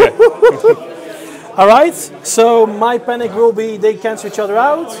 Okay. All right. So my panic will be they cancel each other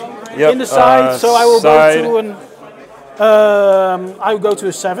out Yep. in the side. So I will side. go to an. I will go to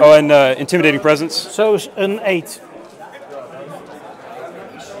a 7. Oh, and intimidating presence. So an 8.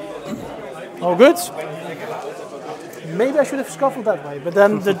 All good. Maybe I should have scuffled that way, but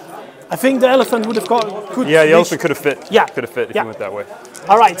then I think the elephant would have could. Yeah, the reach- elephant could have fit. Yeah. Could have fit if Yeah. you went that way.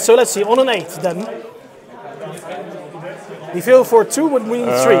 All right. So let's see. On an 8, then we fill for 2, but we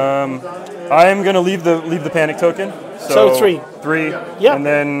need 3. I am going to leave the panic token. So 3. 3. Yeah. And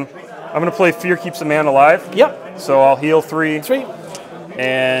then I'm going to play Fear Keeps a Man Alive. Yep. So I'll heal 3. 3.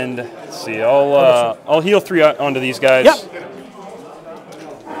 And let's see, I'll heal 3 onto these guys. Yep.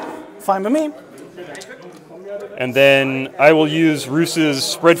 Fine by me. And then I will use Roose's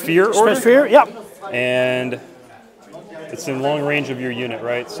Spread Fear order. Spread fear. Yep. And it's in long range of your unit,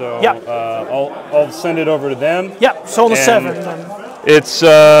 right? So Yeah. I'll send it over to them. Yep. So on a And 7 then. It's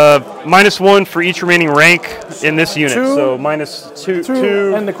 -1 for each remaining rank in this unit. 2, So -2,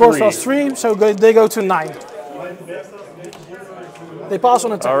 2, and the cross lost 3, so they go to 9. They pass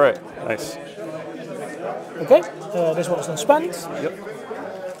on a 10. All right, nice. Okay, this one is then spent. Yep.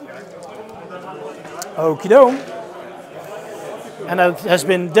 Okie doke. And that has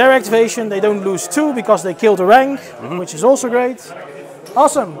been their activation. They don't lose 2 because they killed a rank, which is also great.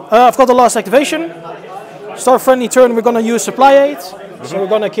 Awesome. I've got the last activation. Start friendly turn, we're going to use supply aid. So we're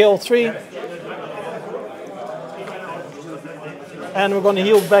going to kill 3. And we're going to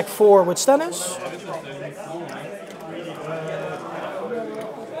heal back 4 with Stannis.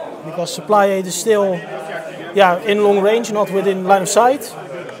 Because supply aid is still in long range, not within line of sight.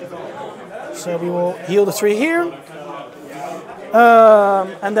 So we will heal the 3 here.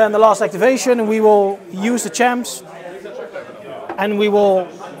 And then the last activation, we will use the champs. And we will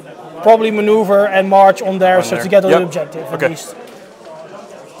probably maneuver and march on there, to get the objective at least.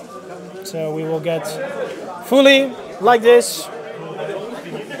 So we will get fully like this.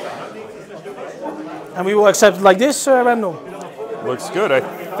 And we will accept it like this, Randall. Looks good. I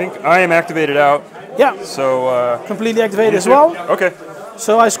think I am activated out. Yeah. So completely activated as well. Okay.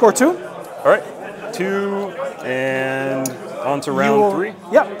 So I score 2. All right. 2 and on to round 3.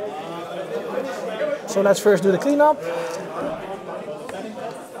 Yeah. So let's first do the cleanup.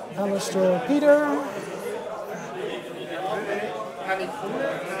 Mr. Peter.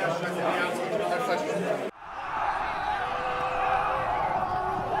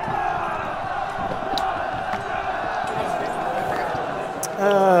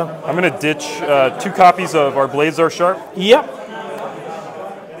 I'm going to ditch 2 copies of Our Blades Are Sharp. Yep.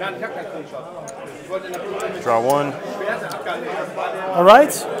 Draw 1. All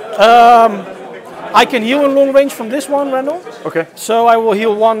right. I can heal in long range from this one, Randall. Okay. So I will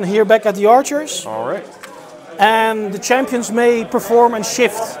heal 1 here back at the archers. All right. And the champions may perform and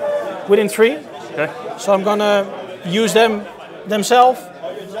shift within 3. Okay. So I'm gonna use them themselves,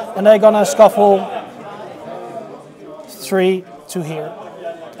 and they're gonna scuffle 3 to here,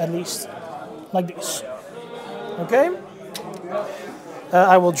 at least, like this. Okay.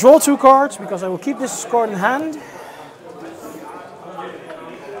 I will draw 2 cards because I will keep this card in hand.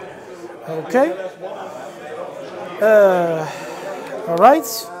 Okay. All right.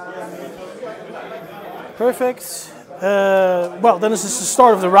 Perfect. Well, then this is the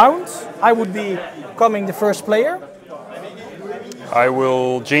start of the round. I would be becoming the first player. I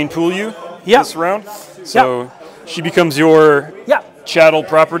will Jane Pool you this round. So Yeah. she becomes your chattel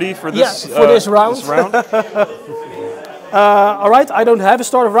property for this, this round. All right. I don't have a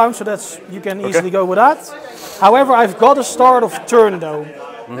start of round, so that's you can easily go with that. However, I've got a start of turn though.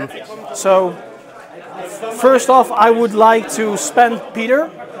 So first off, I would like to spend Peter.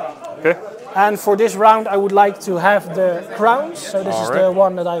 Okay. And for this round, I would like to have the crowns. So this is the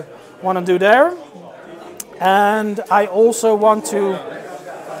one that I want to do there. And I also want to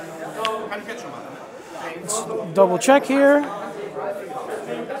double check here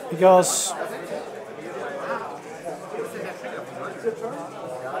because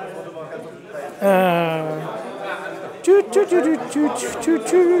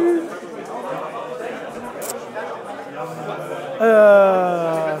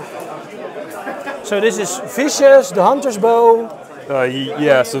so this is vicious, the hunter's bow.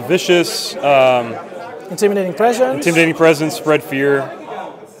 Yeah, so vicious, intimidating presence, spread fear,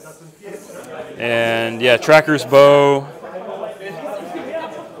 and tracker's bow.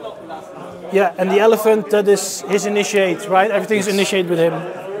 Yeah, and the elephant, that is his initiate, right? Everything's initiate with him.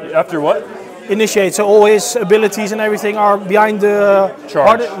 After what? Initiate, so all his abilities and everything are behind the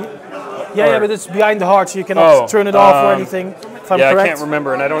charge. Yeah, but it's behind the heart, so you cannot turn it off or anything. If I'm correct. I can't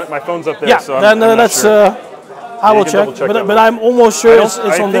remember, and I don't. My phone's up there, yeah, so then let's. Sure. I will check, but I'm almost sure it's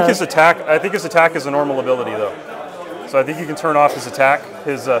on there. I think his attack is a normal ability, though. So I think you can turn off his attack,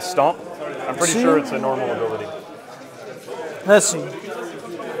 his stomp. I'm pretty sure it's a normal ability. Let's see.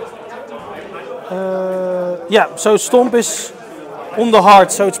 Yeah, so stomp is on the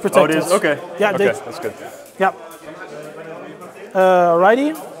heart, so it's protected. Oh, it is? Okay. Yeah, okay, that's good. Yeah.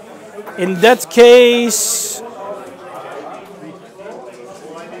 Alrighty. In that case,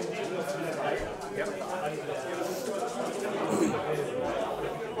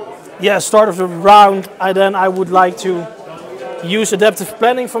 start of the round. I would like to use adaptive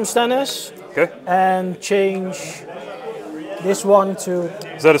planning from Stannis. Okay. And change this one to.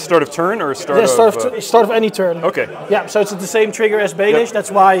 Is that a start of turn or a start of? Start of any turn. Okay. Yeah, so it's the same trigger as Baelish. Yep.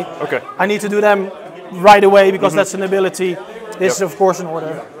 That's why I need to do them right away because that's an ability. This is of course an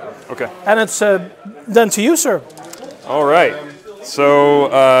order. Okay. And it's then to you, sir. All right. So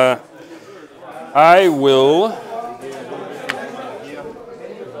I will.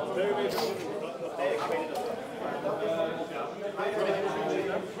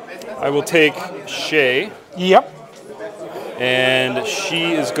 I will take Shay. Yep. And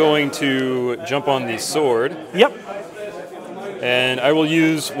she is going to jump on the sword. Yep. And I will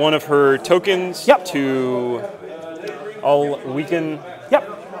use one of her tokens to. I'll weaken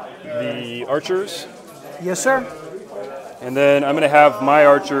the archers. Yes, sir. And then I'm going to have my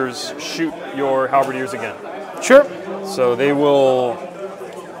archers shoot your halberdiers again. Sure. So they will,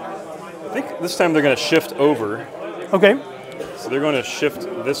 I think this time they're going to shift over. Okay. So they're going to shift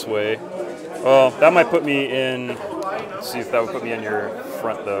this way. Well, that might put me in, let's see if that would put me in your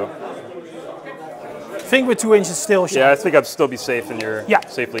front though. I think with 2 inches still. Yeah, I think I'd still be safe in your,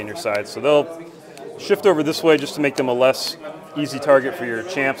 safely in your side. So they'll shift over this way just to make them a less easy target for your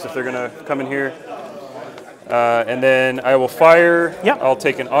champs if they're going to come in here. And then I will fire. Yep. I'll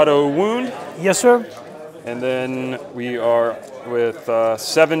take an auto wound. Yes, sir. And then we are with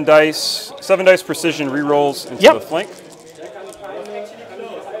 7 dice precision rerolls into the flank.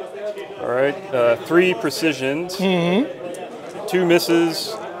 All right, 3 precisions, 2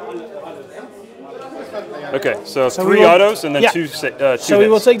 misses. Okay, so 3 autos and then 2 So we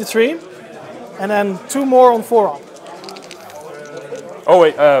will take the 3, and then 2 more on 4 up. Oh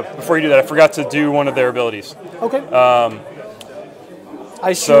wait, before you do that, I forgot to do one of their abilities. Okay.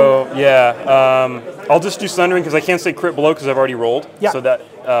 I'll just do Sundering because I can't say crit below because I've already rolled. Yeah. So that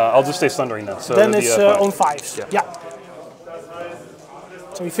I'll just stay Sundering then. So then it's on 5s. Yeah.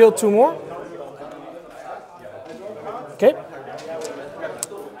 So we failed 2 more. Okay.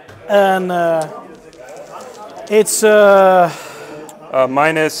 And it's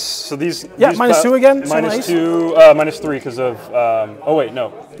minus. So these. Minus 2 again. Minus 2. Minus 3 because of. Oh wait,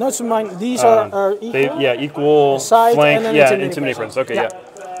 no. No, it's mine. These are equal. Equal Side flank. and And intimidate friends. Okay, yeah.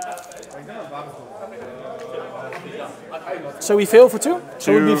 So we fail for 2.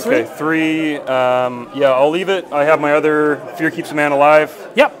 So it would be 3. Okay, 3. I'll leave it. I have my other Fear Keeps a Man Alive.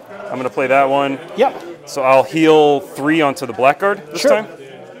 Yep. I'm going to play that one. Yep. So I'll heal 3 onto the Blackguard this time.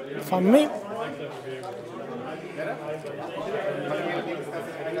 Fine with me.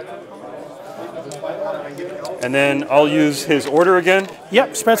 And then I'll use his order again.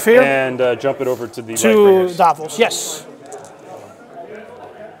 Yep, spread fear. And jump it over to the Davos, yes.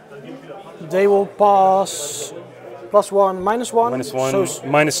 They will pass +1, -1. -1, so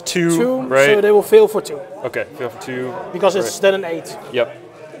 -2, right? So they will fail for 2. Okay, fail for 2. Because it's then an 8. Yep.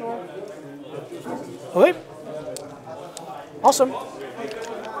 Okay. Awesome.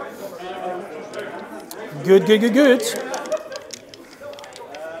 Good.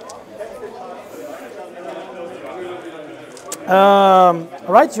 All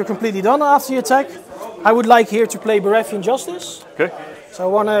right, you're completely done after the attack. I would like here to play Baratheon Justice. Okay.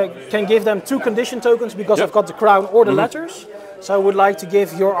 So I can give them 2 condition tokens because I've got the crown or the letters. So I would like to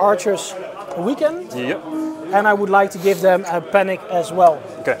give your archers a weekend. Yep. And I would like to give them a panic as well.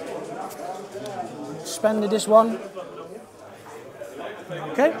 Okay. Spend this one.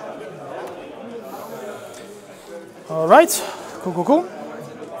 Okay. All right. Cool.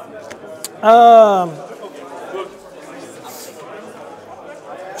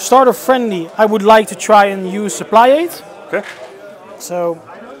 Starter friendly. I would like to try and use supply aid. Okay. So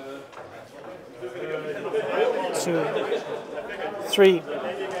 2, 3.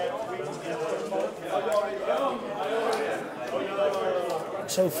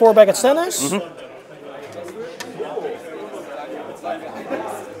 So 4 back at Stannis.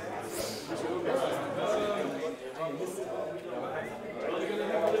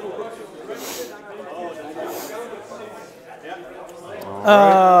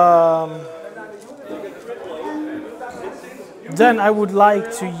 Then I would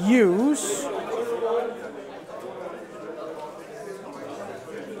like to use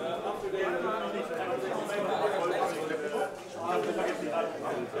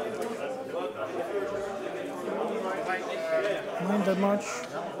not that much.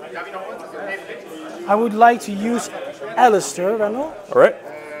 I would like to use Alistair, Randall. All right.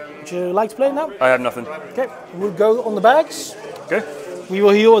 Would you like to play now? I have nothing. Okay, we'll go on the bags. Okay. We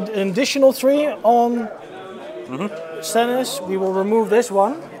will heal an additional 3 on Stannis. We will remove this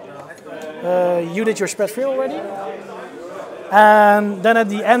one. You did your spread free already. And then at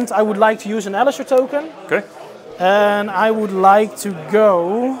the end, I would like to use an Alistair token. Okay. And I would like to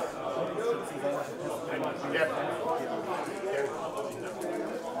go.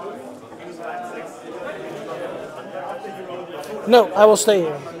 No, I will stay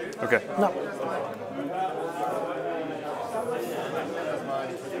here. Okay. No.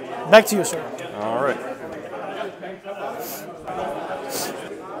 Back to you, sir. All right.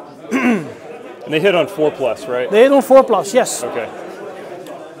 And they hit on 4+, right? They hit on 4+, yes. Okay.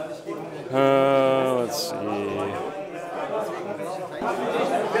 Let's see.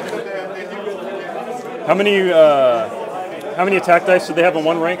 How many attack dice do they have on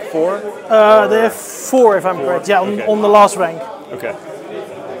one rank? 4? They have 4, if I'm correct. Yeah, on the last rank. Okay.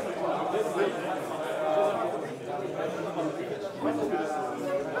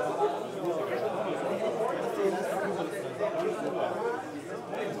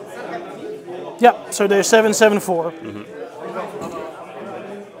 Yeah, so they're 774.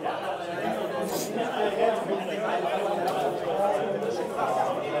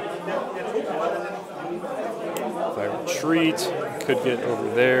 If I retreat, could get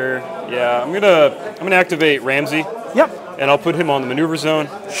over there. Yeah, I'm gonna activate Ramsey. Yep. And I'll put him on the maneuver zone.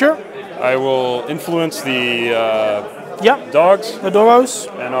 Sure. I will influence the dogs. The Doros.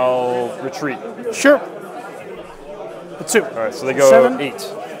 And I'll retreat. Sure. The 2. All right, so they go 7. 8.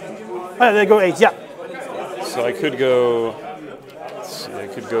 Oh, yeah, they go 8. Yeah. So I could go. Let's see, I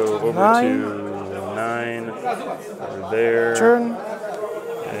could go over 9. to 9 over there. Turn.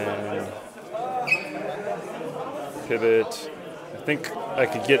 And pivot. I think I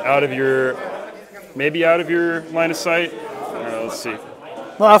could get out of your, maybe out of your line of sight. Let's see.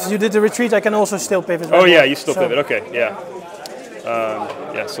 Well, after you did the retreat, I can also still pivot. Oh yeah, you still pivot. Okay, yeah.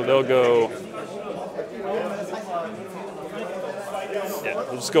 Yeah, so they'll go. Yeah,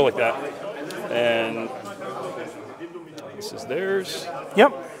 we'll just go like that. And this is theirs.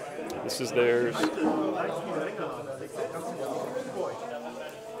 Yep. This is theirs.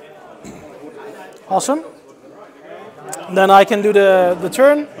 Awesome. Then I can do the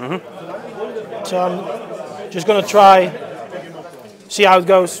turn. So I'm just gonna try, see how it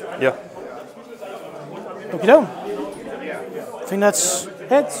goes. Yeah. Okie doke. I think that's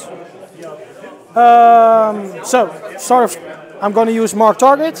it. So, I'm gonna use mark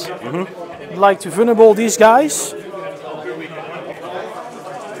target. I'd like to vulnerable these guys.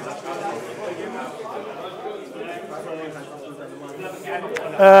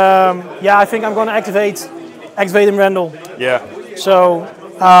 Yeah, I think I'm gonna activate him Randall. Yeah. So,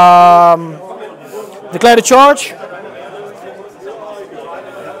 declare the charge.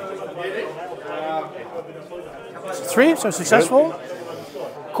 So 3, so successful. Good.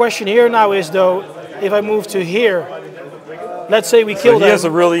 Question here now is though, if I move to here, let's say we kill them. He has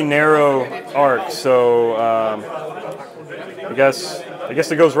a really narrow arc, so I guess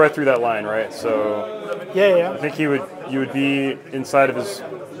it goes right through that line, right? So yeah. I think you would be inside of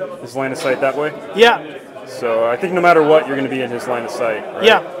his line of sight that way. Yeah. So I think no matter what, you're going to be in his line of sight. Right?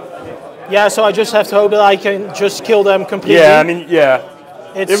 Yeah. Yeah. So I just have to hope that I can just kill them completely. Yeah. I mean, yeah.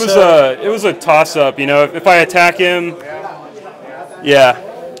 It was a toss up, you know. If I attack him, yeah.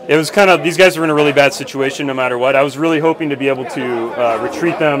 It was kind of, these guys were in a really bad situation no matter what. I was really hoping to be able to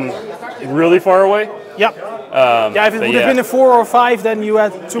retreat them really far away. Yep. Yeah, if it would have been a 4 or 5, then you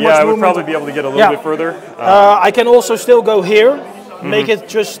had too much movement. Yeah, I would probably be able to get a little bit further. I can also still go here, make it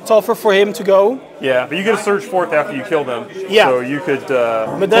just tougher for him to go. Yeah, but you get a surge forth after you kill them. Yeah. So you could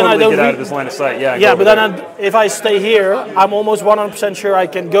but then totally get out of his line of sight. Yeah, yeah, but then if I stay here, I'm almost 100% sure I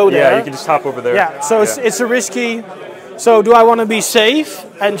can go there. Yeah, you can just hop over there. Yeah, so it's a risky... So do I want to be safe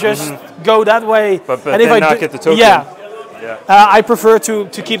and just go that way? But and if then not get the token? Yeah. Yeah. I prefer to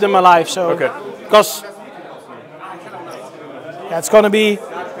keep them alive. So okay. Because it's going to be,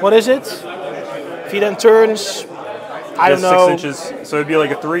 what is it? If he then turns, I don't know. 6 inches. So it'd be like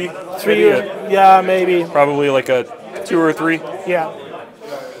a 3? 3, yeah, maybe. Probably like a 2 or a 3? Yeah.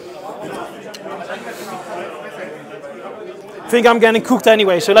 I think I'm getting cooked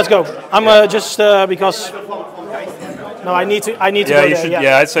anyway, so let's go. I'm just because... No, I need to go there.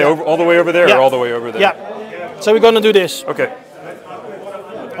 Yeah, I'd say all the way over there or all the way over there. Yeah. So we're going to do this. Okay.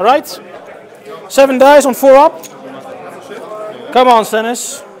 All right. 7 dice on 4 up. Come on,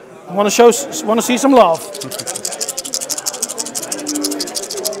 Stannis. I want to see some love.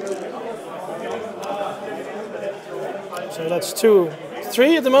 So that's 2,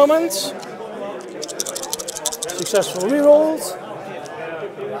 3 at the moment. Successful rerolls.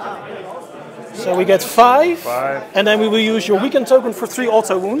 So we get 5, and then we will use your weaken token for 3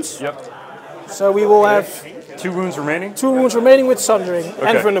 auto wounds. Yep. So we will have 2 wounds remaining. 2 wounds remaining with Sundering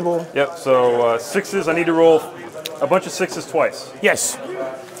and Vulnerable. Yep. So 6s. I need to roll a bunch of 6s twice. Yes.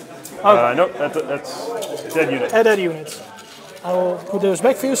 Nope. That's dead unit. A dead unit. I will put those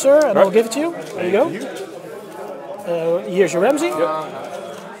back for you, sir, and I'll give it to you. There you go. Here's your Ramsey. Yep.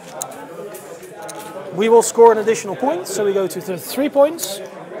 We will score an additional point, so we go to 3 points.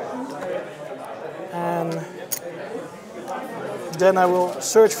 And then I will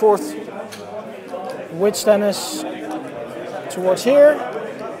search forth with Stannis towards here,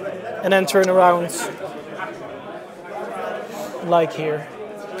 and then turn around like here.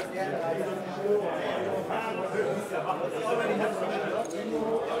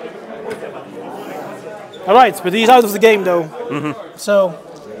 All right, but he's out of the game though. So.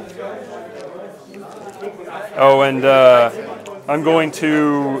 Oh, and I'm going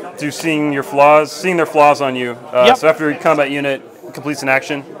to do seeing their flaws on you. So after a combat unit completes an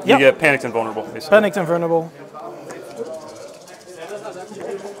action, you get panicked and vulnerable, basically. Panicked and vulnerable.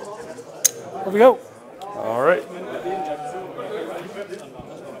 Here we go. All right.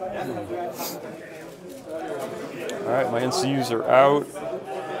 All right, my NCUs are out.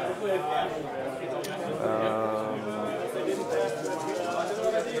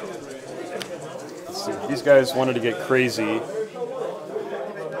 Let's see. These guys wanted to get crazy.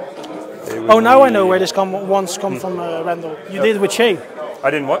 Oh, now I know where this once come from, Randall. You did it with Shay. I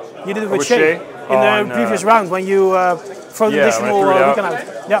didn't what? You did it with Shay in the previous round when you throw the additional weekend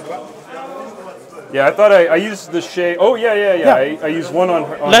out. Yeah. Yeah, I thought I used the Shay. Oh, yeah. I used one on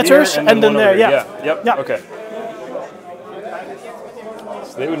letters here and then there. Yeah. Yep. Okay.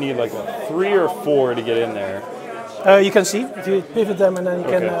 So they would need like a 3 or 4 to get in there. You can see if you pivot them and then you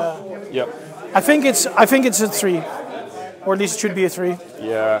can. Yep. I think it's a 3, or at least it should be a 3.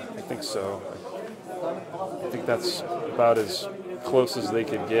 Yeah, I think so. I think that's about as close as they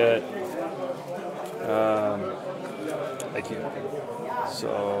could get. Thank you. So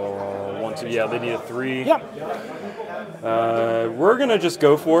 1, 2. Yeah, they need a 3. Yep. We're gonna just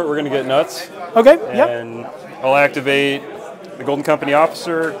go for it. We're gonna get nuts. Okay. And I'll activate the Golden Company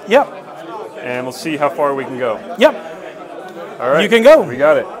officer. Yep. And we'll see how far we can go. Yep. All right. You can go. We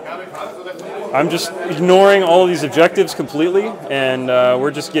got it. I'm just ignoring all of these objectives completely, and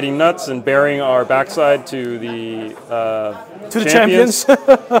we're just getting nuts and burying our backside to the champions.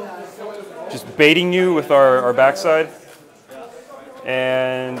 Just baiting you with our backside.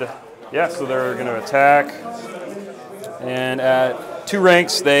 And yeah, so they're going to attack. And at 2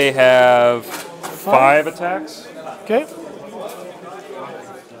 ranks, they have 5 attacks. Okay.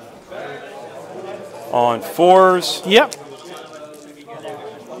 On 4s. Yep.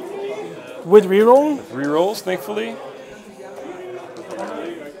 With reroll? Rerolls, thankfully.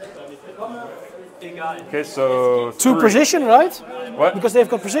 Okay, so 2 precision, right? What? Because they've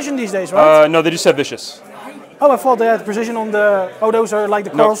got precision these days, right? No, they just have vicious. Oh, I thought they had precision on the... Oh, those are like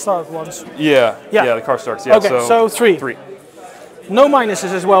the Carl Stark ones. Yeah, the car starts. Yeah, okay, so 3. 3. No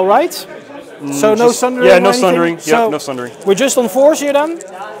minuses as well, right? So no sundering. Yeah, no sundering. So no sundering. We're just on 4s here then?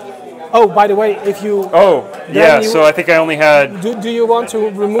 Oh, by the way, if you... Oh, yeah, so I think I only had... Do you want to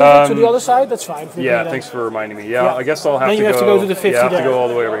remove it to the other side? That's fine. Yeah, thanks for reminding me. Yeah, I guess I'll have then to you go... have to go to the 50 Yeah, I have there. to go all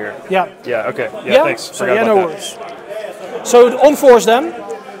the way over here. Yeah. Yeah, okay. Yeah, thanks. So yeah, no worries. So on 4s then.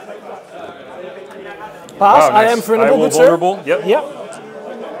 Pass. Wow, nice. I am vulnerable, good sir. Vulnerable. Yep. Yep.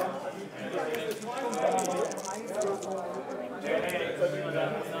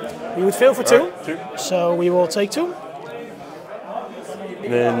 You would fail for 2. Right, 2. So we will take 2.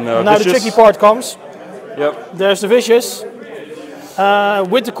 Then now vicious. the tricky part comes. Yep. There's the vicious.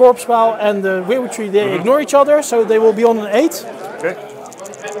 With the corpse pile and the weird tree, they ignore each other, so they will be on an 8. Okay.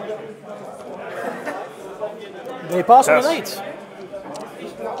 They pass on an 8.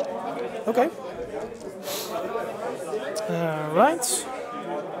 Okay. Right.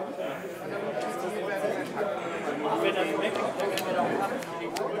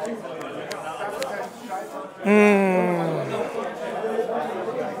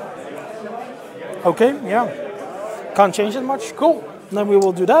 Okay, yeah. Can't change it much. Cool. Then we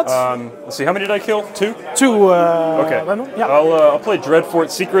will do that. Let's see, how many did I kill? 2? 2. Okay. Yeah. I'll play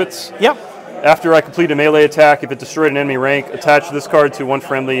Dreadfort Secrets. Yep. After I complete a melee attack, if it destroyed an enemy rank, attach this card to 1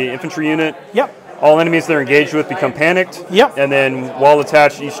 friendly infantry unit. Yep. All enemies they're engaged with become panicked. Yep. And then while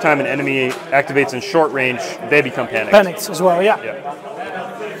attached, each time an enemy activates in short range, they become panicked. Panicked as well, yeah.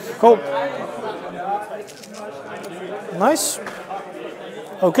 Cool. Nice.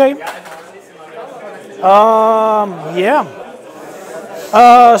 Okay. Yeah.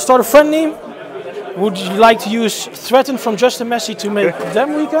 Start a friendly. Would you like to use Threaten from Just a Messi to make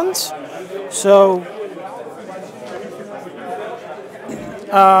them weakened? So,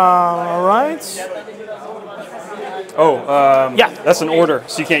 all right. Oh, yeah. That's an order,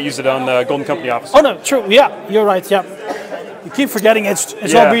 so you can't use it on the Golden Company officer. Oh no, true. Yeah, you're right. Yeah. You keep forgetting it's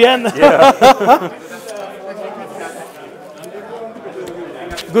RBN. Yeah.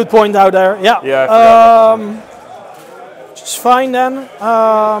 Good point out there. Yeah. Yeah. I forgot about that. It's fine then.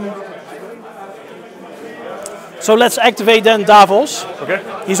 So let's activate then Davos. Okay.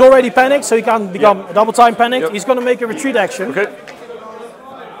 He's already panicked, so he can't become double time panicked. He's going to make a retreat action. Okay.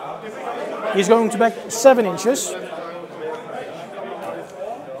 He's going to back 7 inches.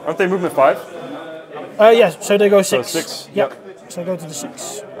 Aren't they movement 5? Yes, so they go 6. So 6. Yep. So go to the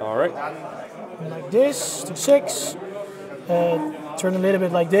 6. All right. Like this to 6. Turn a little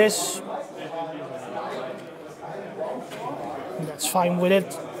bit like this. And that's fine with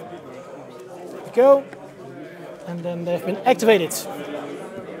it. There we go. And then they've been activated.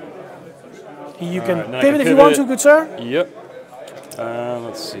 You can pivot if you want to, good sir. Yep.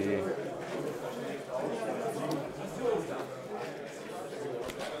 Let's see.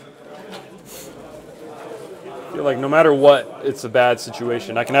 I feel like no matter what, it's a bad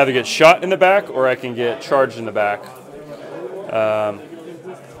situation. I can either get shot in the back or I can get charged in the back. That's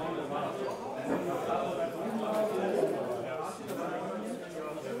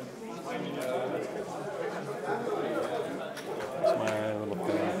my little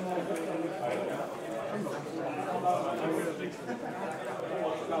thing.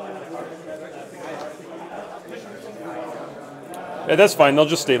 Yeah, that's fine. They'll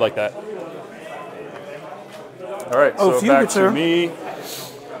just stay like that. All right, so back to me.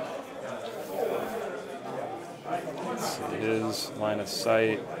 Let's see, his line of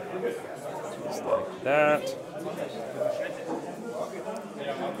sight, just like that.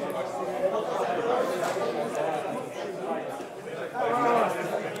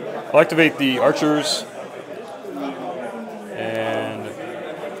 I'll activate the archers, and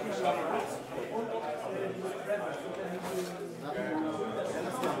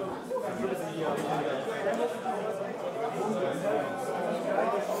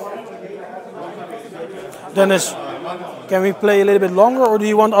Dennis, can we play a little bit longer, or do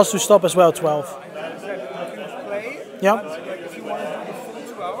you want us to stop as well, 12? Play. Yeah. If you want to do the full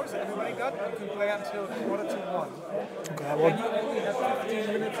 2 hours, everybody got, you can play until 1:45. Okay, And you only have 15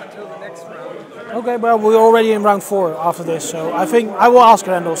 minutes until the next round. okay, well, we're already in round 4 after this, so I think I will ask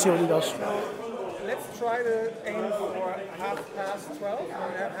Randall, see what he does. Let's try to aim for 12,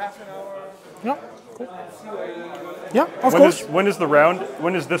 and have half an hour. Yeah, cool. Yeah, of course. When is the round?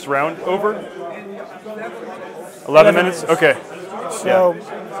 When is this round over? 11 minutes? Okay. So,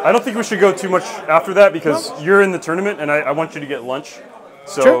 I don't think we should go too much after that because you're in the tournament and I want you to get lunch.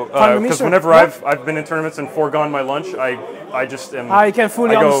 So, Sure, fine with me, because sir. whenever Yeah. I've been in tournaments and foregone my lunch, I just am. I can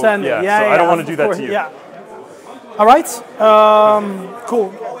fully understand it. Yeah, Yeah, so yeah, I don't want to do of that course, to you. Yeah. All right.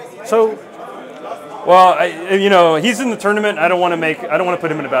 Cool. So, Well, he's in the tournament. I don't want to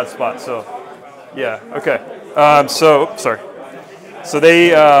put him in a bad spot. So, yeah, okay. Sorry. So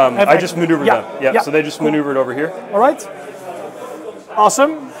they, I just maneuvered them. Yeah. So they just maneuvered over here. all right.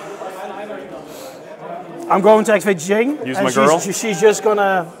 Awesome. I'm going to activate Jane. Use and my girl? She's just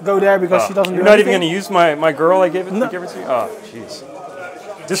gonna go there because she doesn't do You're not even anything. going to use my girl I gave it to you? Oh, jeez.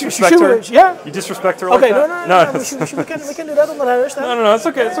 Disrespect She her? should, yeah. You disrespect her Okay, like no, that? we can do that on the headers then. No, it's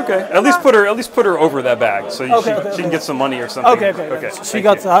okay, it's okay. At least put her over that bag so she can get some money or something. Okay. She thank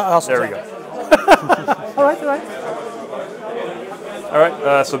got you. hustle. There we go. All right. All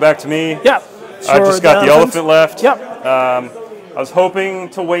right, so back to me. Yeah. I just got the elephant left. Yep. I was hoping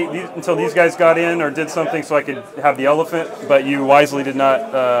to wait until these guys got in or did something so I could have the elephant, but you wisely did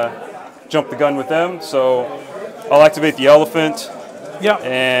not jump the gun with them. So I'll activate the elephant. Yeah.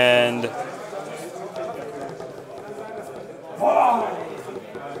 And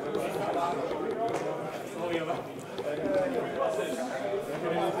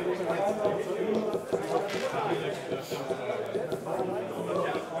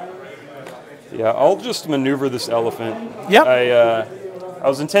yeah, I'll just maneuver this elephant. Yep. I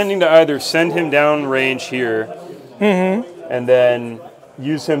was intending to either send him down range here and then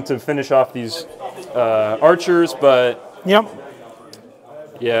use him to finish off these archers, but Yep.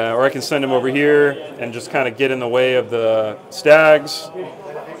 yeah, or I can send him over here and just kind of get in the way of the stags.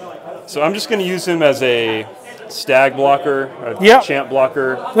 So I'm just going to use him as a stag blocker, a champ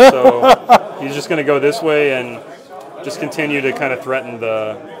blocker. So he's just going to go this way and just continue to kind of threaten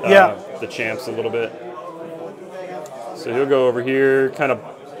the champs a little bit. So he'll go over here, kind of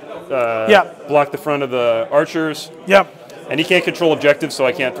block the front of the archers. Yep. And he can't control objectives, so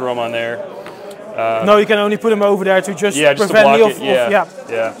I can't throw him on there. No, you can only put him over there to just just to prevent block me it. of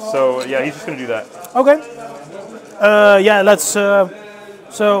Yeah. So yeah, he's just going to do that. Okay. Let's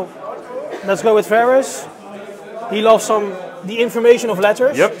so let's go with Ferris. He loves the information of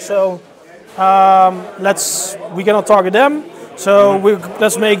letters. Yep. So we cannot target them. So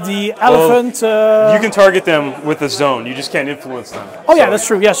let's make the elephant. You can target them with a zone. You just can't influence them. Oh yeah, that's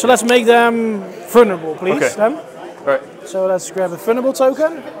true. Yeah. So let's make them vulnerable, please. Okay. Then. All right. So let's grab a vulnerable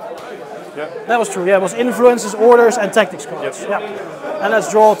token. Yep. That was true. Yeah, it was influences, orders, and tactics cards. Yep. Yeah. And let's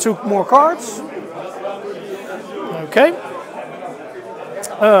draw 2 more cards. Okay.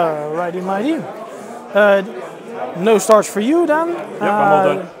 Righty mighty. No stars for you then. Yep, I'm all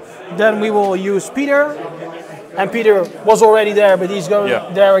done. Then we will use Peter. And Peter was already there, but he's going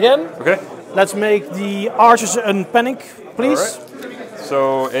there again. Okay. Let's make the archers unpanic, please. All right.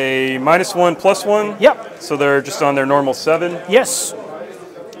 So a -1/+1. Yep. So they're just on their normal 7. Yes.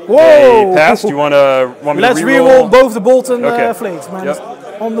 Whoa! Whoa! Pass. Do you want me Let's to reroll both the Bolton Okay. flames, man.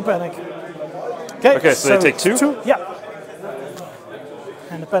 Yep. On the panic. Okay, so they take 2? Yeah.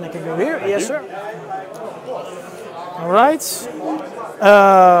 And the panic can go here. Yes, sir. All right.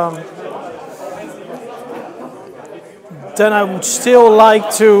 then I would still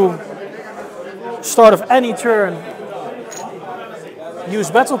like to start of any turn use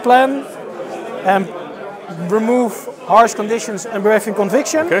battle plan and remove harsh conditions and Baratheon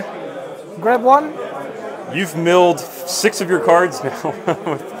conviction. Okay. Grab one. You've milled 6 of your cards now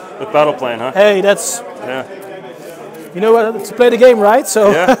with battle plan, huh? Hey, that's Yeah. you know what to play the game, right?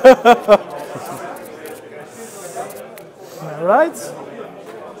 So Yeah. all right.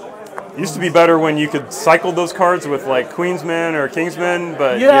 Used to be better when you could cycle those cards with like Queensmen or Kingsmen,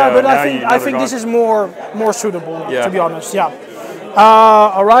 but Yeah, but now I think this is more suitable, Yeah. to be honest. Yeah.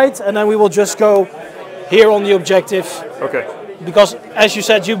 All right, and then we will just go here on the objective Okay. because, as you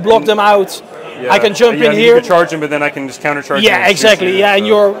said, you block them out. Yeah. I can jump Yeah, in I mean, here. You could charge them, but then I can just counter charge. Yeah, exactly. Yeah, and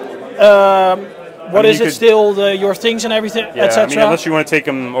your what mean, is you it? could- Still your things and everything, Yeah, I etc. mean, unless you want to take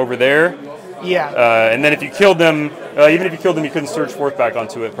them over there, Yeah. and then if you killed them, even if you killed them, you couldn't surge forth back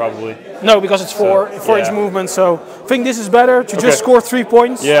onto it, probably. No, because it's for yeah. each movement. So I think this is better to Okay. just score 3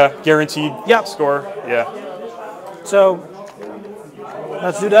 points. Yeah, guaranteed Yeah. score. Yeah. So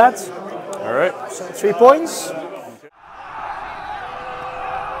let's do that. All right. So 3 points.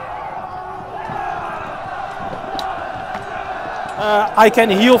 I can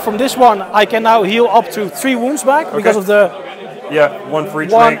heal from this one. I can now heal up to 3 wounds back because of the Yeah, one for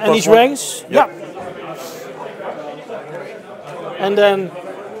each 1 rank. and plus each one. ranks. Yep. Yeah. And then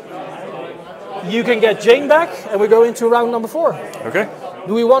you can get Jane back, and we go into round number 4. Okay.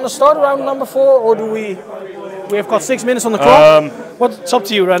 Do we want to start round number 4, or do we? We have got 6 minutes on the clock. What's up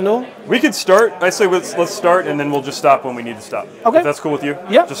to you, Randall? We could start. I say let's start, and then we'll just stop when we need to stop. Okay. If that's cool with you.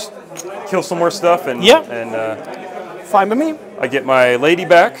 Yeah. Just kill some more stuff, and Yeah. and Fine by me. I get my lady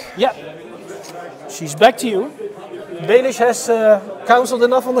back. Yeah. She's back to you. Baelish has counseled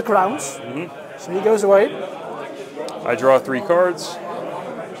enough on the crowns, so he goes away. I draw 3 cards.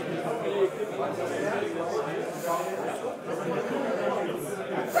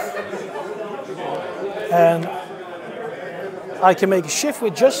 And I can make a shift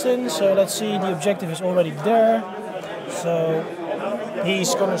with Justin, so let's see, the objective is already there. So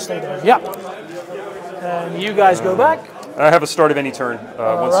he's gonna stay there. Yeah. And you guys go back. I have a start of any turn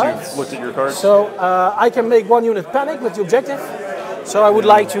once right. you've looked at your cards. So I can make 1 unit panic with the objective. So I would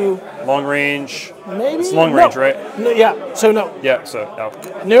like to Long range. maybe. It's long No. range, right? No, yeah. So no. Yeah, so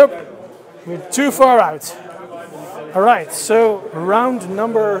out. Nope. We're too far out. All right. So round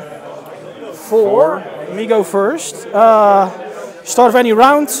number 4. Me go first. Start of any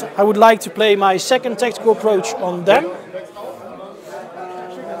round, I would like to play my second tactical approach on them.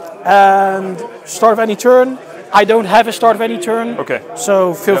 And start of any turn. I don't have a start of any turn. Okay.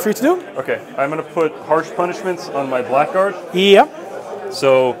 So feel free to do. Okay. I'm going to put harsh punishments on my blackguard. Yeah.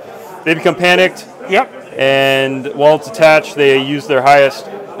 So they become panicked, Yep. and while it's attached, they use their highest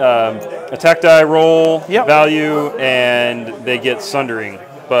attack die roll Yep. value, and they get sundering.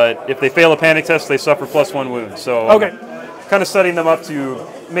 But if they fail a panic test, they suffer +1 wound. So Okay. kind of setting them up to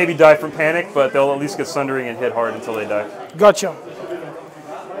maybe die from panic, but they'll at least get sundering and hit hard until they die. Gotcha.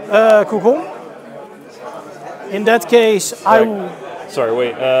 Cool. In that case, I will. Sorry,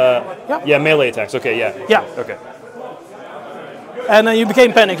 wait. Yeah. Yeah, melee attacks. Okay, yeah. Yeah. Okay. And then you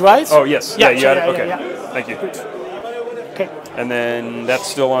became panicked, right? Oh, yes. Yeah, Yeah, you so had it. yeah, Okay. yeah. Thank you. Okay. And then that's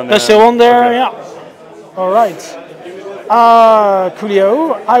still on there. That's still on there. Okay. Yeah. All right.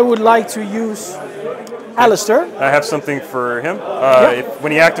 Coolio, I would like to use Alistair. I have something for him. Yeah.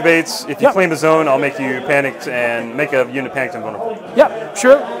 When he activates, if you Yeah. claim a zone, I'll make you panicked and make a unit panicked and vulnerable. Yeah,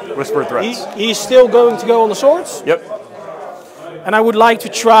 sure. Whisper threats. He's still going to go on the swords. Yep. And I would like to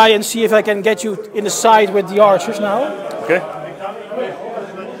try and see if I can get you in the side with the archers now. Okay.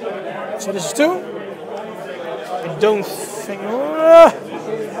 So this is 2. I don't think. I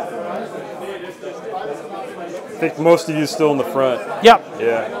think most of you still in the front. Yeah,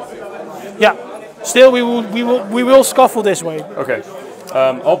 Yeah. yeah. Still, we will scuffle this way. Okay.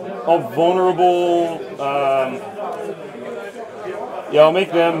 I'll vulnerable. Yeah, I'll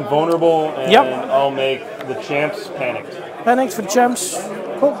make them vulnerable, and Yep. I'll make the champs panicked. Panicked for the champs.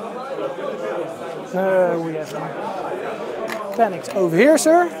 Cool. We have panicked over here,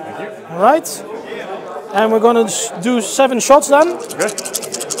 sir. Thank you. All right. And we're gonna do 7 shots then Okay.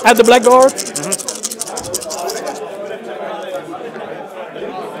 at the blackguard.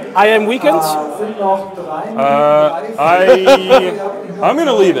 I am weakened. I'm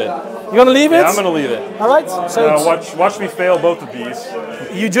gonna leave it. You're gonna leave it? Yeah, I'm gonna leave it. All right. So Watch me fail both of these.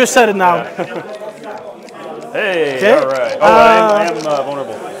 you just said it now. Hey. Okay. All right. Oh, I am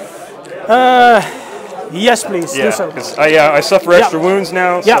vulnerable. Yes, please. Yeah. Do so. Because I suffer extra wounds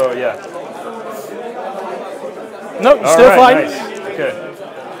now. Yeah. So yeah. No, All still right, fine. Nice. Okay.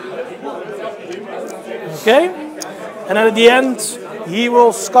 Okay. And then at the end, he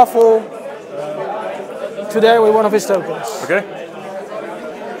will scuffle to there with one of his tokens. Okay.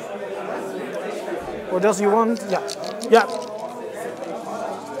 Or does he want? Yeah. Yeah.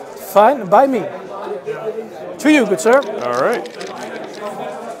 Fine, by me. To you, good sir. All right.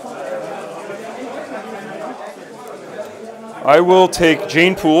 I will take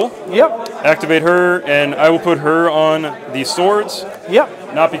Jane Poole. Yep. Activate her, and I will put her on the swords.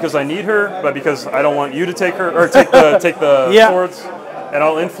 Yep. Not because I need her, but because I don't want you to take her or take the Yeah. swords. And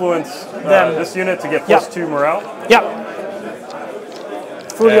I'll influence this unit to get +2 morale. Yep.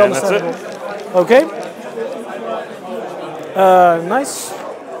 Fully And that's it. understandable. Okay. Nice.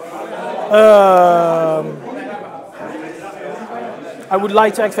 I would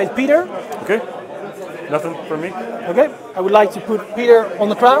like to activate Peter. Okay. Nothing from me. Okay. I would like to put Peter on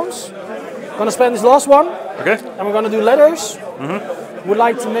the crowns. Gonna spend this last one, Okay. and we're gonna do letters. Would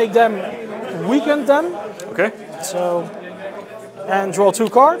like to make them weaken them. Okay. So, and draw 2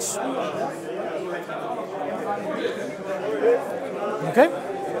 cards. Okay.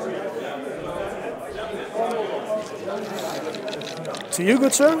 To you,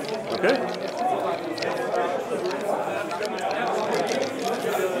 good sir. Okay.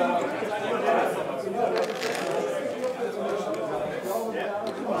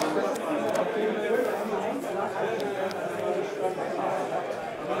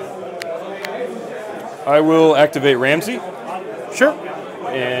 I will activate Ramsey, Sure.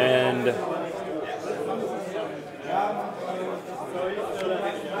 and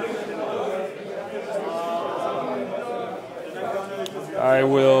I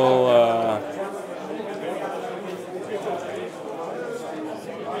will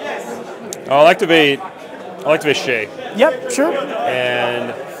I'll activate Shay, Yep, sure.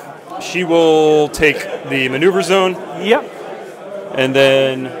 and she will take the maneuver zone, Yep. and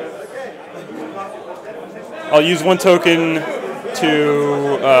then I'll use 1 token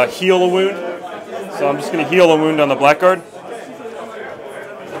to heal a wound. So I'm just going to heal a wound on the blackguard.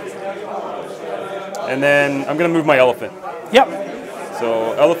 And then I'm going to move my elephant. Yep.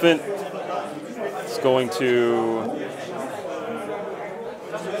 So elephant is going to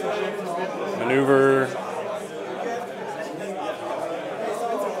maneuver.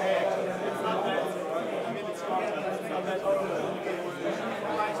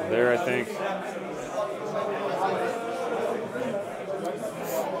 So there, I think.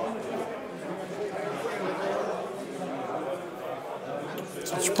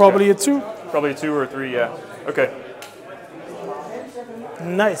 It's probably a 2. Probably a 2 or a 3, yeah. Okay.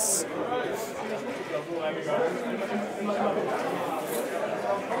 Nice.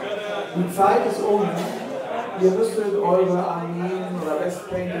 Die Zeit ist um. Ihr müsstet eure Armeen oder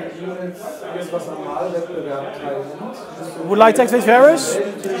Best-Painted Units, alles was am Malwettbewerb teilnimmt, Would like to activate Varus.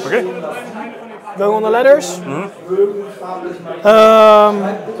 Okay. Going on the letters. Bögen farblich markieren.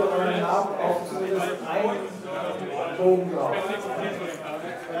 Schreibt bitte euren Namen auf zumindest einen Bogen drauf.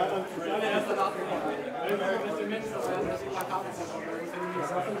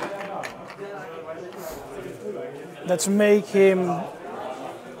 Let's make him.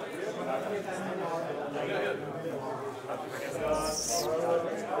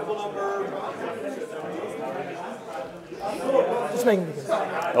 Let's make him begin.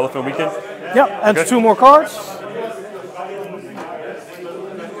 Elephant weekend. Yeah, and Okay. 2 more cards.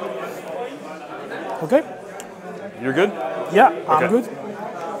 Okay. You're good? Yeah, I'm Okay. good.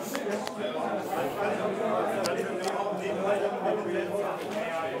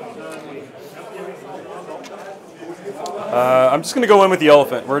 I'm just going to go in with the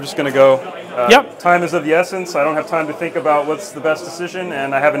elephant. We're just going to go. Yep. Time is of the essence. I don't have time to think about what's the best decision,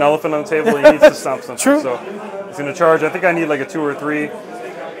 and I have an elephant on the table. He needs to stomp something. True. So he's going to charge. I think I need like a 2 or 3. All right,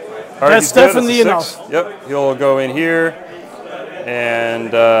 That's he's good. definitely That's a 6. Yep. He'll go in here,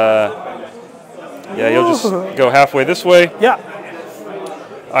 and yeah, he'll just go halfway this way. Yeah,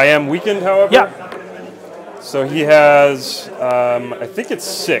 I am weakened, however. yeah. So he has, I think it's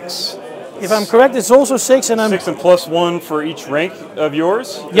 6. If I'm correct, it's also 6, and I'm. 6 and +1 for each rank of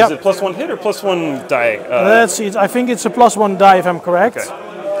yours. Yep. Is it +1 hit or +1 die? Let's see. I think it's a +1 die, if I'm correct. Okay.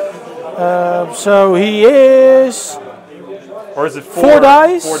 So he is Or is it 4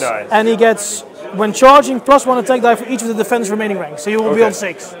 dice, 4 dice. and he gets, when charging, +1 attack die for each of the defense remaining ranks. So you will be Okay. on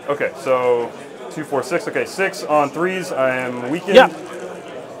 6. Okay, so 2, 4, 6. Okay, 6 on 3s. I am weakened. Yeah.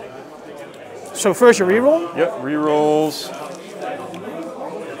 So first you reroll. Yep. Rerolls.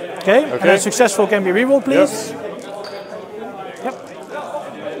 Okay. And Okay. then successful can be reroll, please. Yep.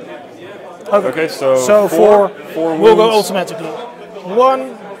 Okay. Okay, so So 4 we'll go wounds. automatically.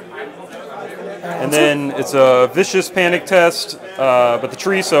 1. And then it's a vicious panic test, but the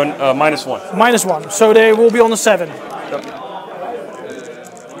tree, so -1. -1. So they will be on a 7.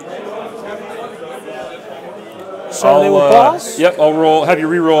 So they will pass. Yep, I'll roll. Have you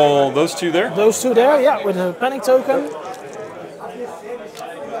re-roll those two there? Those two there, yeah, with a panic token.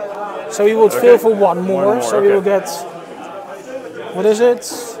 So he would fail for one more. So he will get, what is it?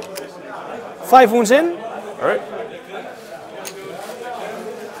 5 wounds in. All right.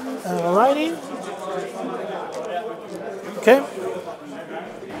 Alrighty. Okay.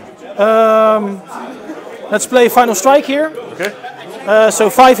 Let's play Final Strike here. Okay. So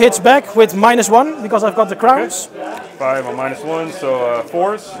 5 hits back with -1 because I've got the crowns. Okay. 5 on -1, so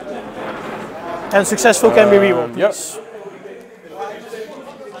 4s. And successful can be rerolled. Yep.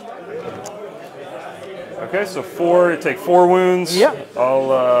 Okay, so 4, you take 4 wounds. Yeah.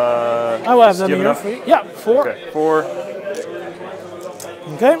 I'll have them here. Yeah, 4. Okay, 4.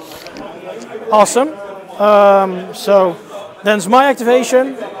 Okay. Awesome. So then it's my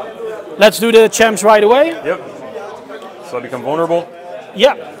activation. Let's do the champs right away. Yep. So I become vulnerable.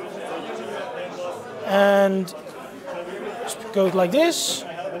 Yeah. And it goes like this.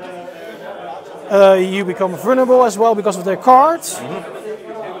 You become vulnerable as well because of their cards.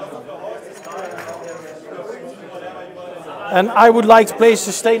 And I would like to play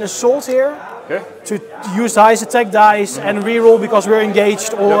Sustain Assault here. Okay. To use the highest attack dice and reroll because we're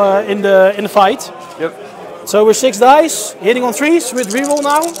engaged in the fight. Yep. So we're 6 dice, hitting on 3s with reroll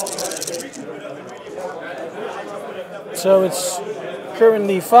now. So it's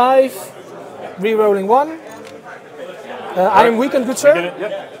currently 5, rerolling 1. I am weakened, good sir.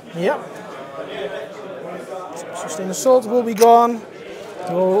 Yep. Yep. Sustain Assault will be gone.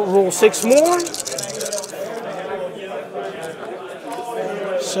 We'll roll 6 more.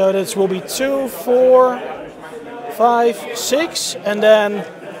 So this will be 2, 4, 5, 6, and then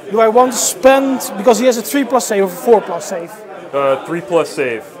do I want to spend, because he has a 3+ save or 4+ save? 3+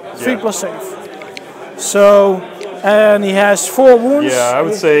 save. 3+ save. So, and he has 4 wounds. Yeah, I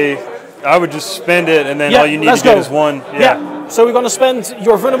would say I would just spend it, and then all you need to get is 1. Yeah. So we're going to spend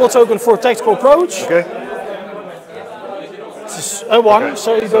your vulnerable token for tactical approach. Okay. This is a 1, okay.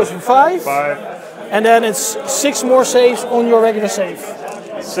 So he goes for 5. 5. And then it's 6 more saves on your regular save.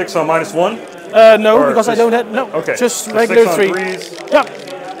 6 on -1? No, or because I don't have, no, okay. just so regular 6 on 3. 3s. Yeah.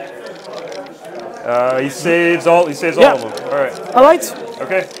 He saves all of them. All right. All right.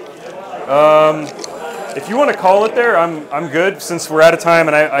 Okay. If you want to call it there, I'm good since we're out of time,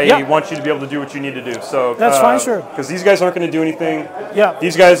 and I want you to be able to do what you need to do. So that's fine, sure. Because these guys aren't going to do anything. Yeah.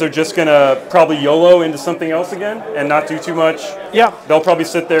 These guys are just going to probably YOLO into something else again and not do too much. Yeah. They'll probably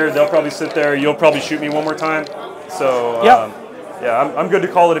sit there. You'll probably shoot me one more time. So yeah, I'm good to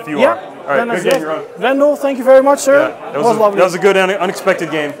call it if you are. All right, good game, you're on. Randall, thank you very much, sir. Yeah, that was lovely. That was a good, unexpected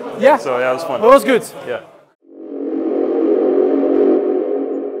game. Yeah. So yeah, it was fun. It was good. Yeah.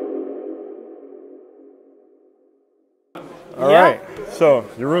 All right. So,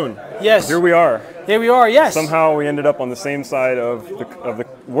 Jeroen. Yes. Here we are. Here we are. Yes. Somehow we ended up on the same side of the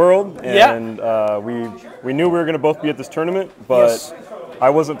world, and we knew we were going to both be at this tournament, but I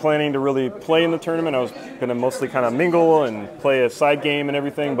wasn't planning to really play in the tournament. I was going to mostly kind of mingle and play a side game and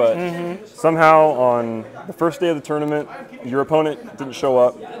everything, but somehow on the first day of the tournament, your opponent didn't show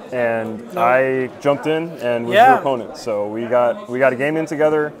up, and I jumped in and was your opponent. So we got a game in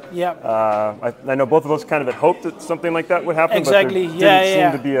together. Yeah. I know both of us kind of had hoped that something like that would happen, exactly. but there didn't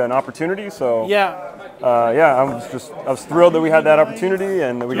seem to be an opportunity. So I was thrilled that we had that opportunity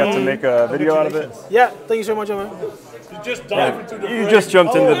and that we got to make a video out of it. Yeah, thank you so much, Owen. You just dived into the You just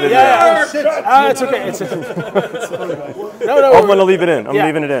jumped into the video. Yeah, it's okay. It's no. I'm gonna leave it in. I'm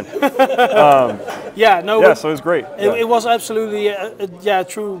leaving it in. Yeah, so it was great. It was absolutely a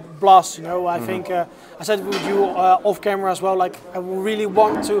true blast. You know, I think I said with you off camera as well. Like I really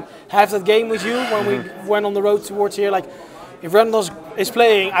want to have that game with you when we went on the road towards here. Like if Randall is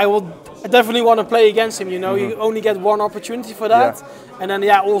playing, I definitely want to play against him. You know, you only get one opportunity for that. Yeah. And then,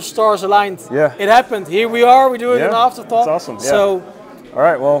 all stars aligned. Yeah. It happened. Here we are. We do it in afterthought. That's awesome. Yeah. So, all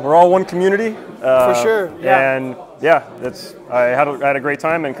right. Well, we're all one community. For sure. Yeah. And I had a great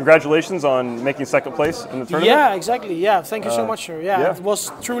time. And congratulations on making second place in the tournament. Yeah, exactly. Yeah. Thank you so much, sir. Yeah, it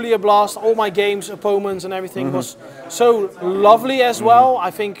was truly a blast. All my games, opponents, and everything was so lovely as well.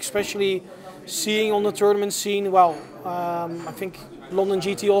 I think, especially seeing on the tournament scene. Well, I think London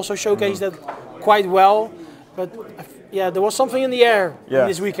GT also showcased that quite well. But there was something in the air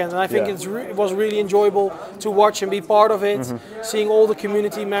this weekend, and I think it was really enjoyable to watch and be part of it. Seeing all the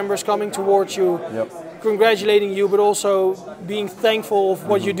community members coming towards you, congratulating you, but also being thankful of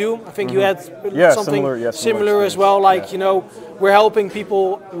what you do. I think you had something similar as well. Like we're helping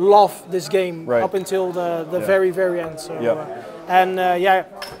people love this game up until the very end. So,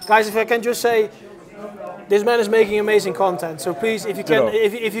 guys, if I can just say, this man is making amazing content. So please, if you can,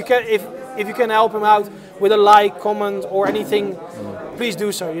 if if you can help him out with a like, comment, or anything, please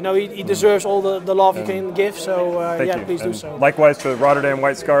do so. You know, he deserves all the love you can give. So yeah, please do so. Likewise to Rotterdam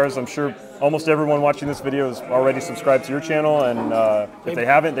White Scars. I'm sure almost everyone watching this video is already subscribed to your channel, and if they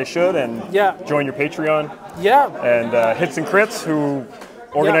haven't, they should. And join your Patreon. Yeah. And Hits and Crits, who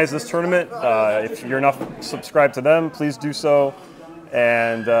organize this tournament. If you're not subscribed to them, please do so,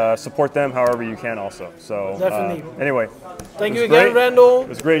 and support them however you can also. So definitely. Anyway, thank you again, Randall. It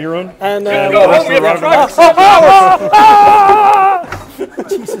was great, Jeroen. And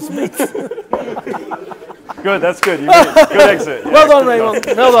Jesus, mate. Good, that's good. You made it. Good exit. Yeah, well done, Raymond.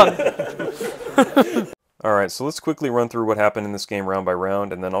 Well done. All right, so let's quickly run through what happened in this game round by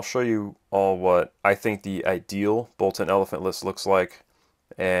round, and then I'll show you all what I think the ideal Bolton Elephant list looks like,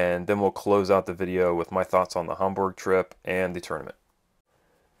 and then we'll close out the video with my thoughts on the Hamburg trip and the tournament.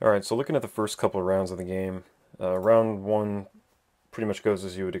 All right, so looking at the first couple of rounds of the game, round one pretty much goes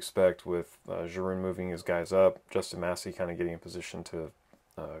as you would expect, with Jeroen moving his guys up, Justin Massey kind of getting in position to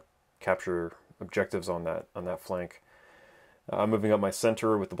capture objectives on that flank. I'm moving up my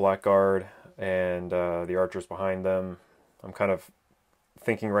center with the Blackguard and the archers behind them. I'm kind of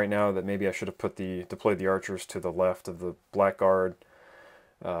thinking right now that maybe I should have deployed the archers to the left of the Blackguard,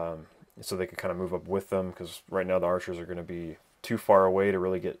 so they could kind of move up with them, because right now the archers are going to be too far away to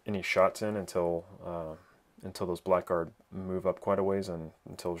really get any shots in until those Blackguard move up quite a ways, and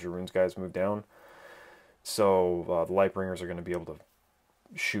until Jeroen's guys move down. So the Lightbringers are going to be able to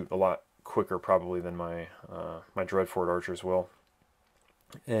shoot a lot quicker probably than my Dreadfort archers will.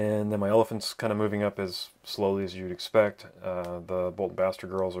 And then my elephant's kind of moving up as slowly as you'd expect. The Bolton Bastard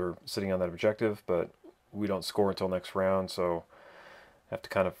Girls are sitting on that objective, but we don't score until next round, so I have to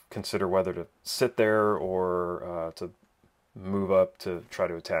kind of consider whether to sit there or to move up to try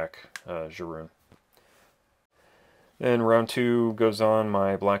to attack Jeroen. Then round two goes on.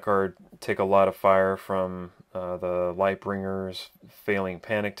 My Blackguard take a lot of fire from the Lightbringers, failing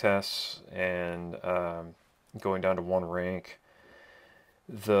panic tests and going down to 1 rank.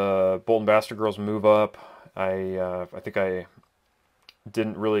 The Bolton Bastard Girls move up. I think I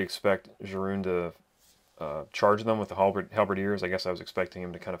didn't really expect Jeroen to charge them with the halberdiers. I guess I was expecting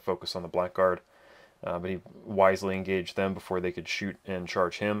him to kind of focus on the Blackguard, but he wisely engaged them before they could shoot and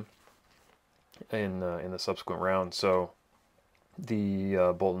charge him in the subsequent round. So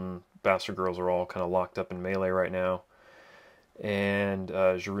the Bolton Bastard Girls are all kind of locked up in melee right now, and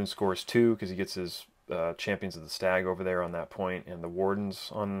Jeroen scores 2 because he gets his Champions of the Stag over there on that point, and the Wardens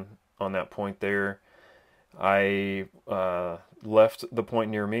on that point there. I left the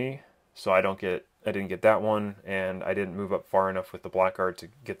point near me, so I didn't get that one, and I didn't move up far enough with the Blackguard to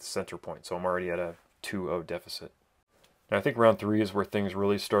get the center point, so I'm already at a 2-0 deficit. Now, I think round 3 is where things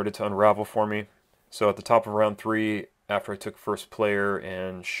really started to unravel for me. So at the top of round 3, after I took first player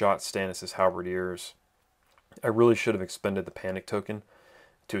and shot Stannis' halberdiers, I really should have expended the panic token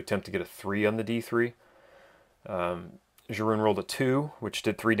to attempt to get a 3 on the D3. Jeroen rolled a 2, which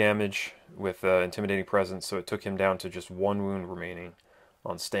did 3 damage with Intimidating Presence, so it took him down to just 1 wound remaining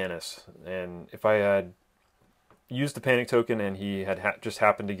on Stannis. And if I had used the panic token and he had just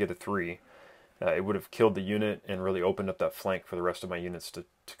happened to get a 3, it would have killed the unit and really opened up that flank for the rest of my units to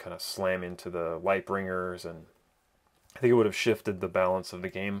kind of slam into the Lightbringers, and I think it would have shifted the balance of the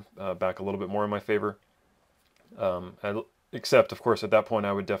game back a little bit more in my favor. Except, of course, at that point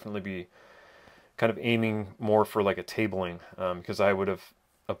I would definitely be kind of aiming more for like a tabling, because I would have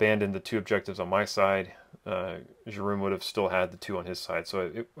abandoned the 2 objectives on my side. Jeroen would have still had the 2 on his side,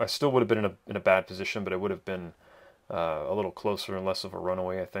 so I still would have been in a bad position, but it would have been a little closer and less of a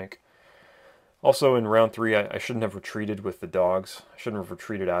runaway, I think. Also, in round 3, I shouldn't have retreated with the dogs. I shouldn't have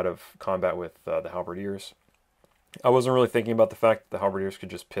retreated out of combat with the halberdiers. I wasn't really thinking about the fact that the halberdiers could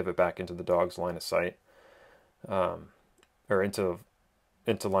just pivot back into the dogs' line of sight, or into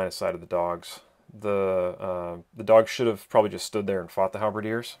line of sight of the dogs. The dogs should have probably just stood there and fought the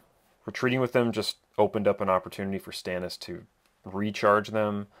halberdiers. Retreating with them just opened up an opportunity for Stannis to recharge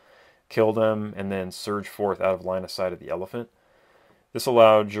them, kill them, and then surge forth out of line of sight of the elephant. This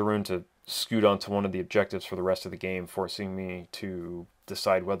allowed Jeroen to scoot onto one of the objectives for the rest of the game, forcing me to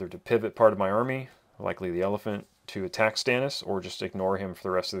decide whether to pivot part of my army, likely the elephant, to attack Stannis, or just ignore him for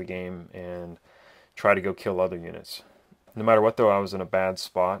the rest of the game and try to go kill other units. No matter what, though, I was in a bad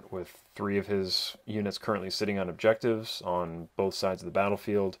spot with 3 of his units currently sitting on objectives on both sides of the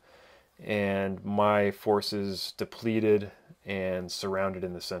battlefield, and my forces depleted and surrounded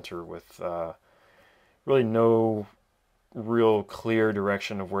in the center with really no real clear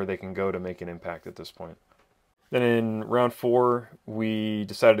direction of where they can go to make an impact at this point. Then in round 4, we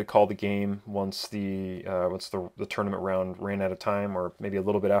decided to call the game once the tournament round ran out of time, or maybe a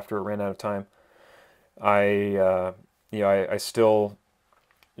little bit after it ran out of time. I still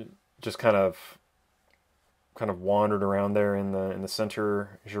just kind of wandered around there in the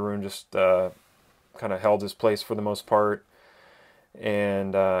center. Jeroen just kind of held his place for the most part,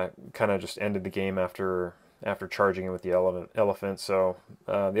 and kind of just ended the game after charging it with the elephant. So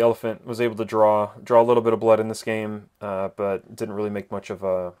the elephant was able to draw a little bit of blood in this game, but didn't really make much of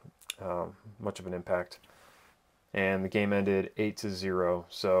an impact. And the game ended 8-0.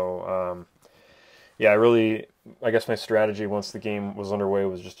 So yeah, I guess my strategy once the game was underway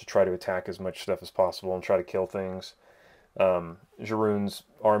was just to try to attack as much stuff as possible and try to kill things. Jeroen's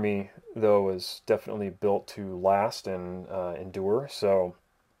army, though, was definitely built to last and endure. So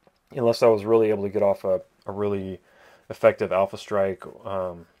unless I was really able to get off a really effective alpha strike,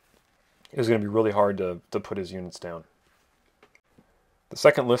 it was going to be really hard to put his units down. The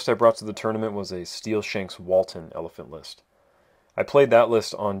second list I brought to the tournament was a Steelshanks Walton elephant list. I played that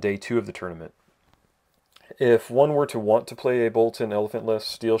list on day 2 of the tournament. If one were to want to play a Bolton elephant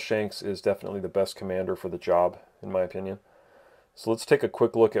list, Steelshanks is definitely the best commander for the job, in my opinion. So let's take a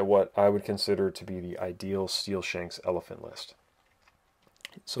quick look at what I would consider to be the ideal Steelshanks elephant list.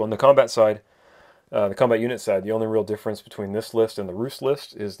 So on the combat side, the combat unit side, the only real difference between this list and the Roose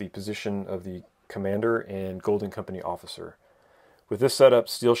list is the position of the commander and Golden Company officer. With this setup,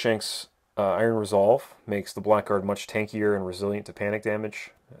 Steelshanks Iron Resolve makes the Blackguard much tankier and resilient to panic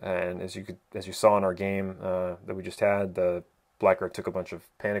damage. And as you saw in our game that we just had, the Blackguard took a bunch of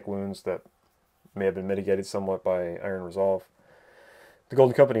panic wounds that may have been mitigated somewhat by Iron Resolve. The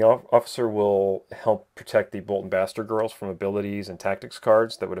Golden Company officer will help protect the Bolton Bastard Girls from abilities and tactics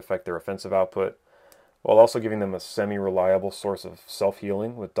cards that would affect their offensive output, while also giving them a semi-reliable source of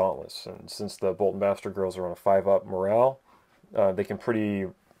self-healing with Dauntless. And since the Bolton Bastard Girls are on a 5-up morale, they can pretty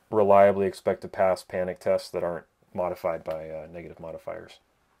reliably expect to pass panic tests that aren't modified by negative modifiers.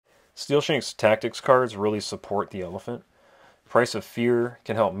 Steelshanks tactics cards really support the elephant. Price of Fear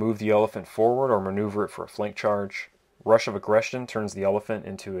can help move the elephant forward or maneuver it for a flank charge. Rush of Aggression turns the elephant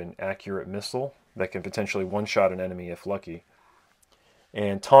into an accurate missile that can potentially one-shot an enemy if lucky.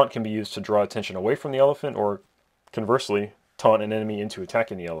 And Taunt can be used to draw attention away from the elephant, or conversely, taunt an enemy into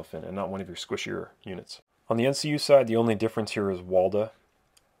attacking the elephant and not one of your squishier units. On the NCU side, the only difference here is Walda.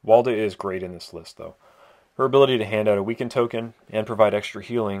 Walda is great in this list, though. Her ability to hand out a weaken token and provide extra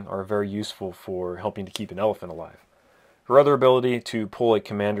healing are very useful for helping to keep an elephant alive. Her other ability to pull a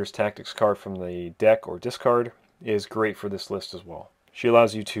commander's tactics card from the deck or discard is great for this list as well. She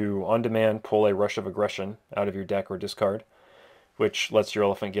allows you to, on demand, pull a Rush of Aggression out of your deck or discard, which lets your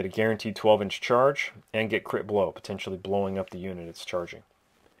elephant get a guaranteed 12-inch charge and get crit blow, potentially blowing up the unit it's charging.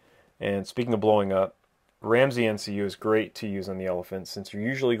 And speaking of blowing up, Ramsey NCU is great to use on the elephant since you're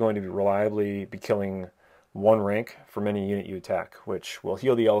usually going to reliably be killing 1 rank from any unit you attack, which will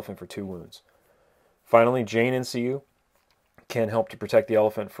heal the elephant for 2 wounds. Finally, Jane NCU can help to protect the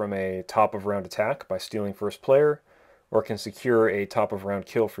elephant from a top-of-round attack by stealing first player, or can secure a top-of-round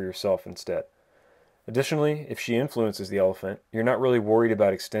kill for yourself instead. Additionally, if she influences the elephant, you're not really worried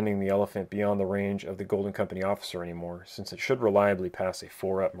about extending the elephant beyond the range of the Golden Company officer anymore, since it should reliably pass a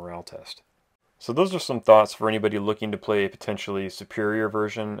 4-up morale test. So those are some thoughts for anybody looking to play a potentially superior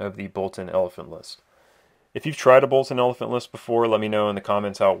version of the Bolton elephant list. If you've tried a Bolton elephant list before, let me know in the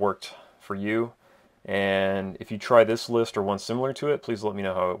comments how it worked for you. And if you try this list or one similar to it, please let me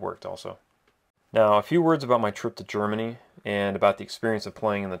know how it worked also. Now, a few words about my trip to Germany and about the experience of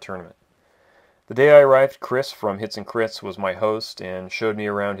playing in the tournament. The day I arrived, Chris from Hits and Crits was my host and showed me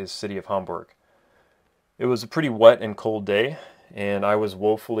around his city of Hamburg. It was a pretty wet and cold day, and I was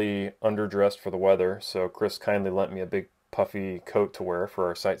woefully underdressed for the weather, so Chris kindly lent me a big puffy coat to wear for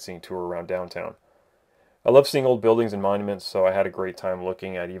our sightseeing tour around downtown. I love seeing old buildings and monuments, so I had a great time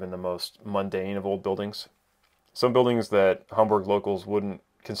looking at even the most mundane of old buildings. Some buildings that Hamburg locals wouldn't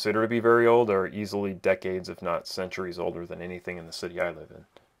consider to be very old are easily decades, if not centuries, older than anything in the city I live in.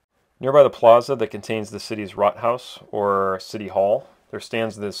 Nearby the plaza that contains the city's Rathaus, or City Hall, there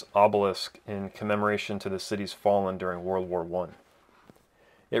stands this obelisk in commemoration to the city's fallen during World War I.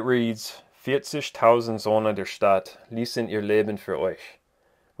 It reads, 40.000 Söhne der Stadt ließen ihr Leben für euch,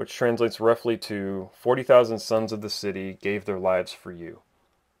 which translates roughly to 40,000 sons of the city gave their lives for you.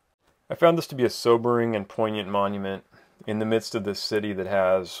 I found this to be a sobering and poignant monument in the midst of this city that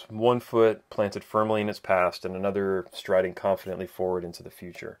has one foot planted firmly in its past and another striding confidently forward into the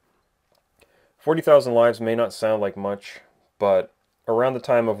future. 40,000 lives may not sound like much, but around the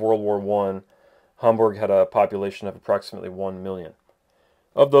time of World War I, Hamburg had a population of approximately 1 million.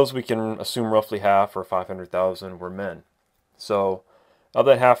 Of those, we can assume roughly half, or 500,000, were men. So, of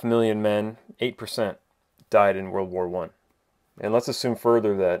that 500,000 men, 8% died in World War I. And let's assume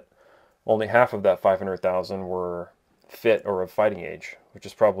further that only half of that 500,000 were fit or of fighting age, which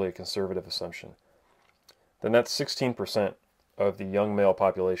is probably a conservative assumption. Then that's 16% of the young male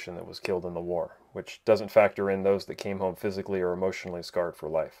population that was killed in the war, which doesn't factor in those that came home physically or emotionally scarred for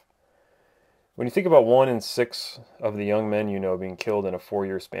life. When you think about 1 in 6 of the young men you know being killed in a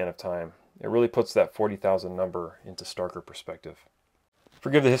 4-year span of time, it really puts that 40,000 number into starker perspective.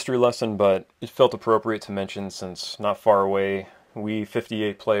 Forgive the history lesson, but it felt appropriate to mention since not far away, we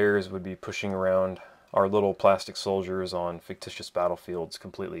 58 players would be pushing around our little plastic soldiers on fictitious battlefields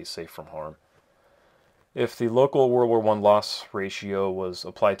completely safe from harm. If the local World War I loss ratio was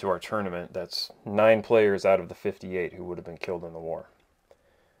applied to our tournament, that's 9 players out of the 58 who would have been killed in the war.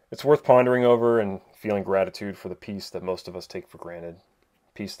 It's worth pondering over and feeling gratitude for the peace that most of us take for granted,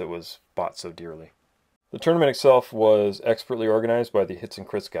 peace that was bought so dearly. The tournament itself was expertly organized by the Hits and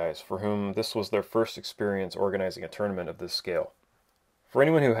Crits guys, for whom this was their first experience organizing a tournament of this scale. For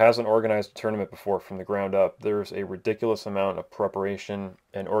anyone who hasn't organized a tournament before from the ground up, there's a ridiculous amount of preparation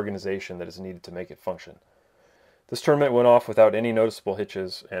and organization that is needed to make it function. This tournament went off without any noticeable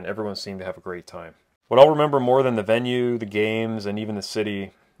hitches, and everyone seemed to have a great time. What I'll remember more than the venue, the games, and even the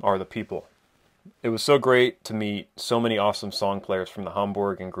city are the people. It was so great to meet so many awesome song players from the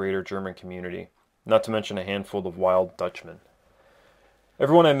Hamburg and greater German community, not to mention a handful of wild Dutchmen.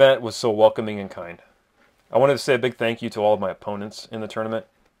 Everyone I met was so welcoming and kind. I wanted to say a big thank you to all of my opponents in the tournament.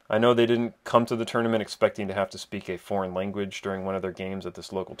 I know they didn't come to the tournament expecting to have to speak a foreign language during one of their games at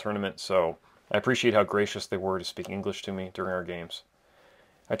this local tournament, so I appreciate how gracious they were to speak English to me during our games.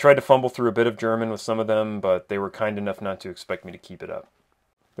 I tried to fumble through a bit of German with some of them, but they were kind enough not to expect me to keep it up.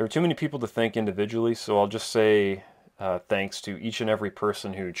 There were too many people to thank individually, so I'll just say thanks to each and every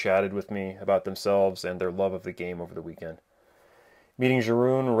person who chatted with me about themselves and their love of the game over the weekend. Meeting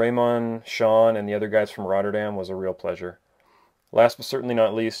Jeroen, Raymond, Sean, and the other guys from Rotterdam was a real pleasure. Last but certainly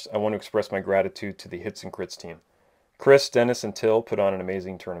not least, I want to express my gratitude to the Hits and Crits team. Chris, Dennis, and Till put on an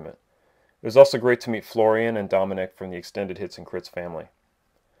amazing tournament. It was also great to meet Florian and Dominic from the extended Hits and Crits family.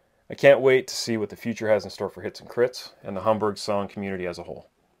 I can't wait to see what the future has in store for Hits and Crits and the Hamburg song community as a whole.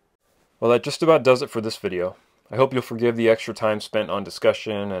 Well, that just about does it for this video. I hope you'll forgive the extra time spent on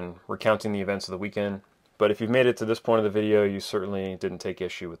discussion and recounting the events of the weekend, but if you've made it to this point of the video, you certainly didn't take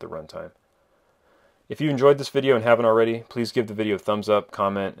issue with the runtime. If you enjoyed this video and haven't already, please give the video a thumbs up,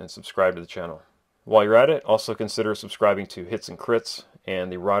 comment, and subscribe to the channel. While you're at it, also consider subscribing to Hits and Crits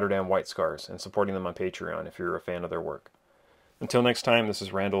and the Rotterdam White Scars and supporting them on Patreon if you're a fan of their work. Until next time, this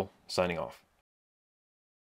is Randall, signing off.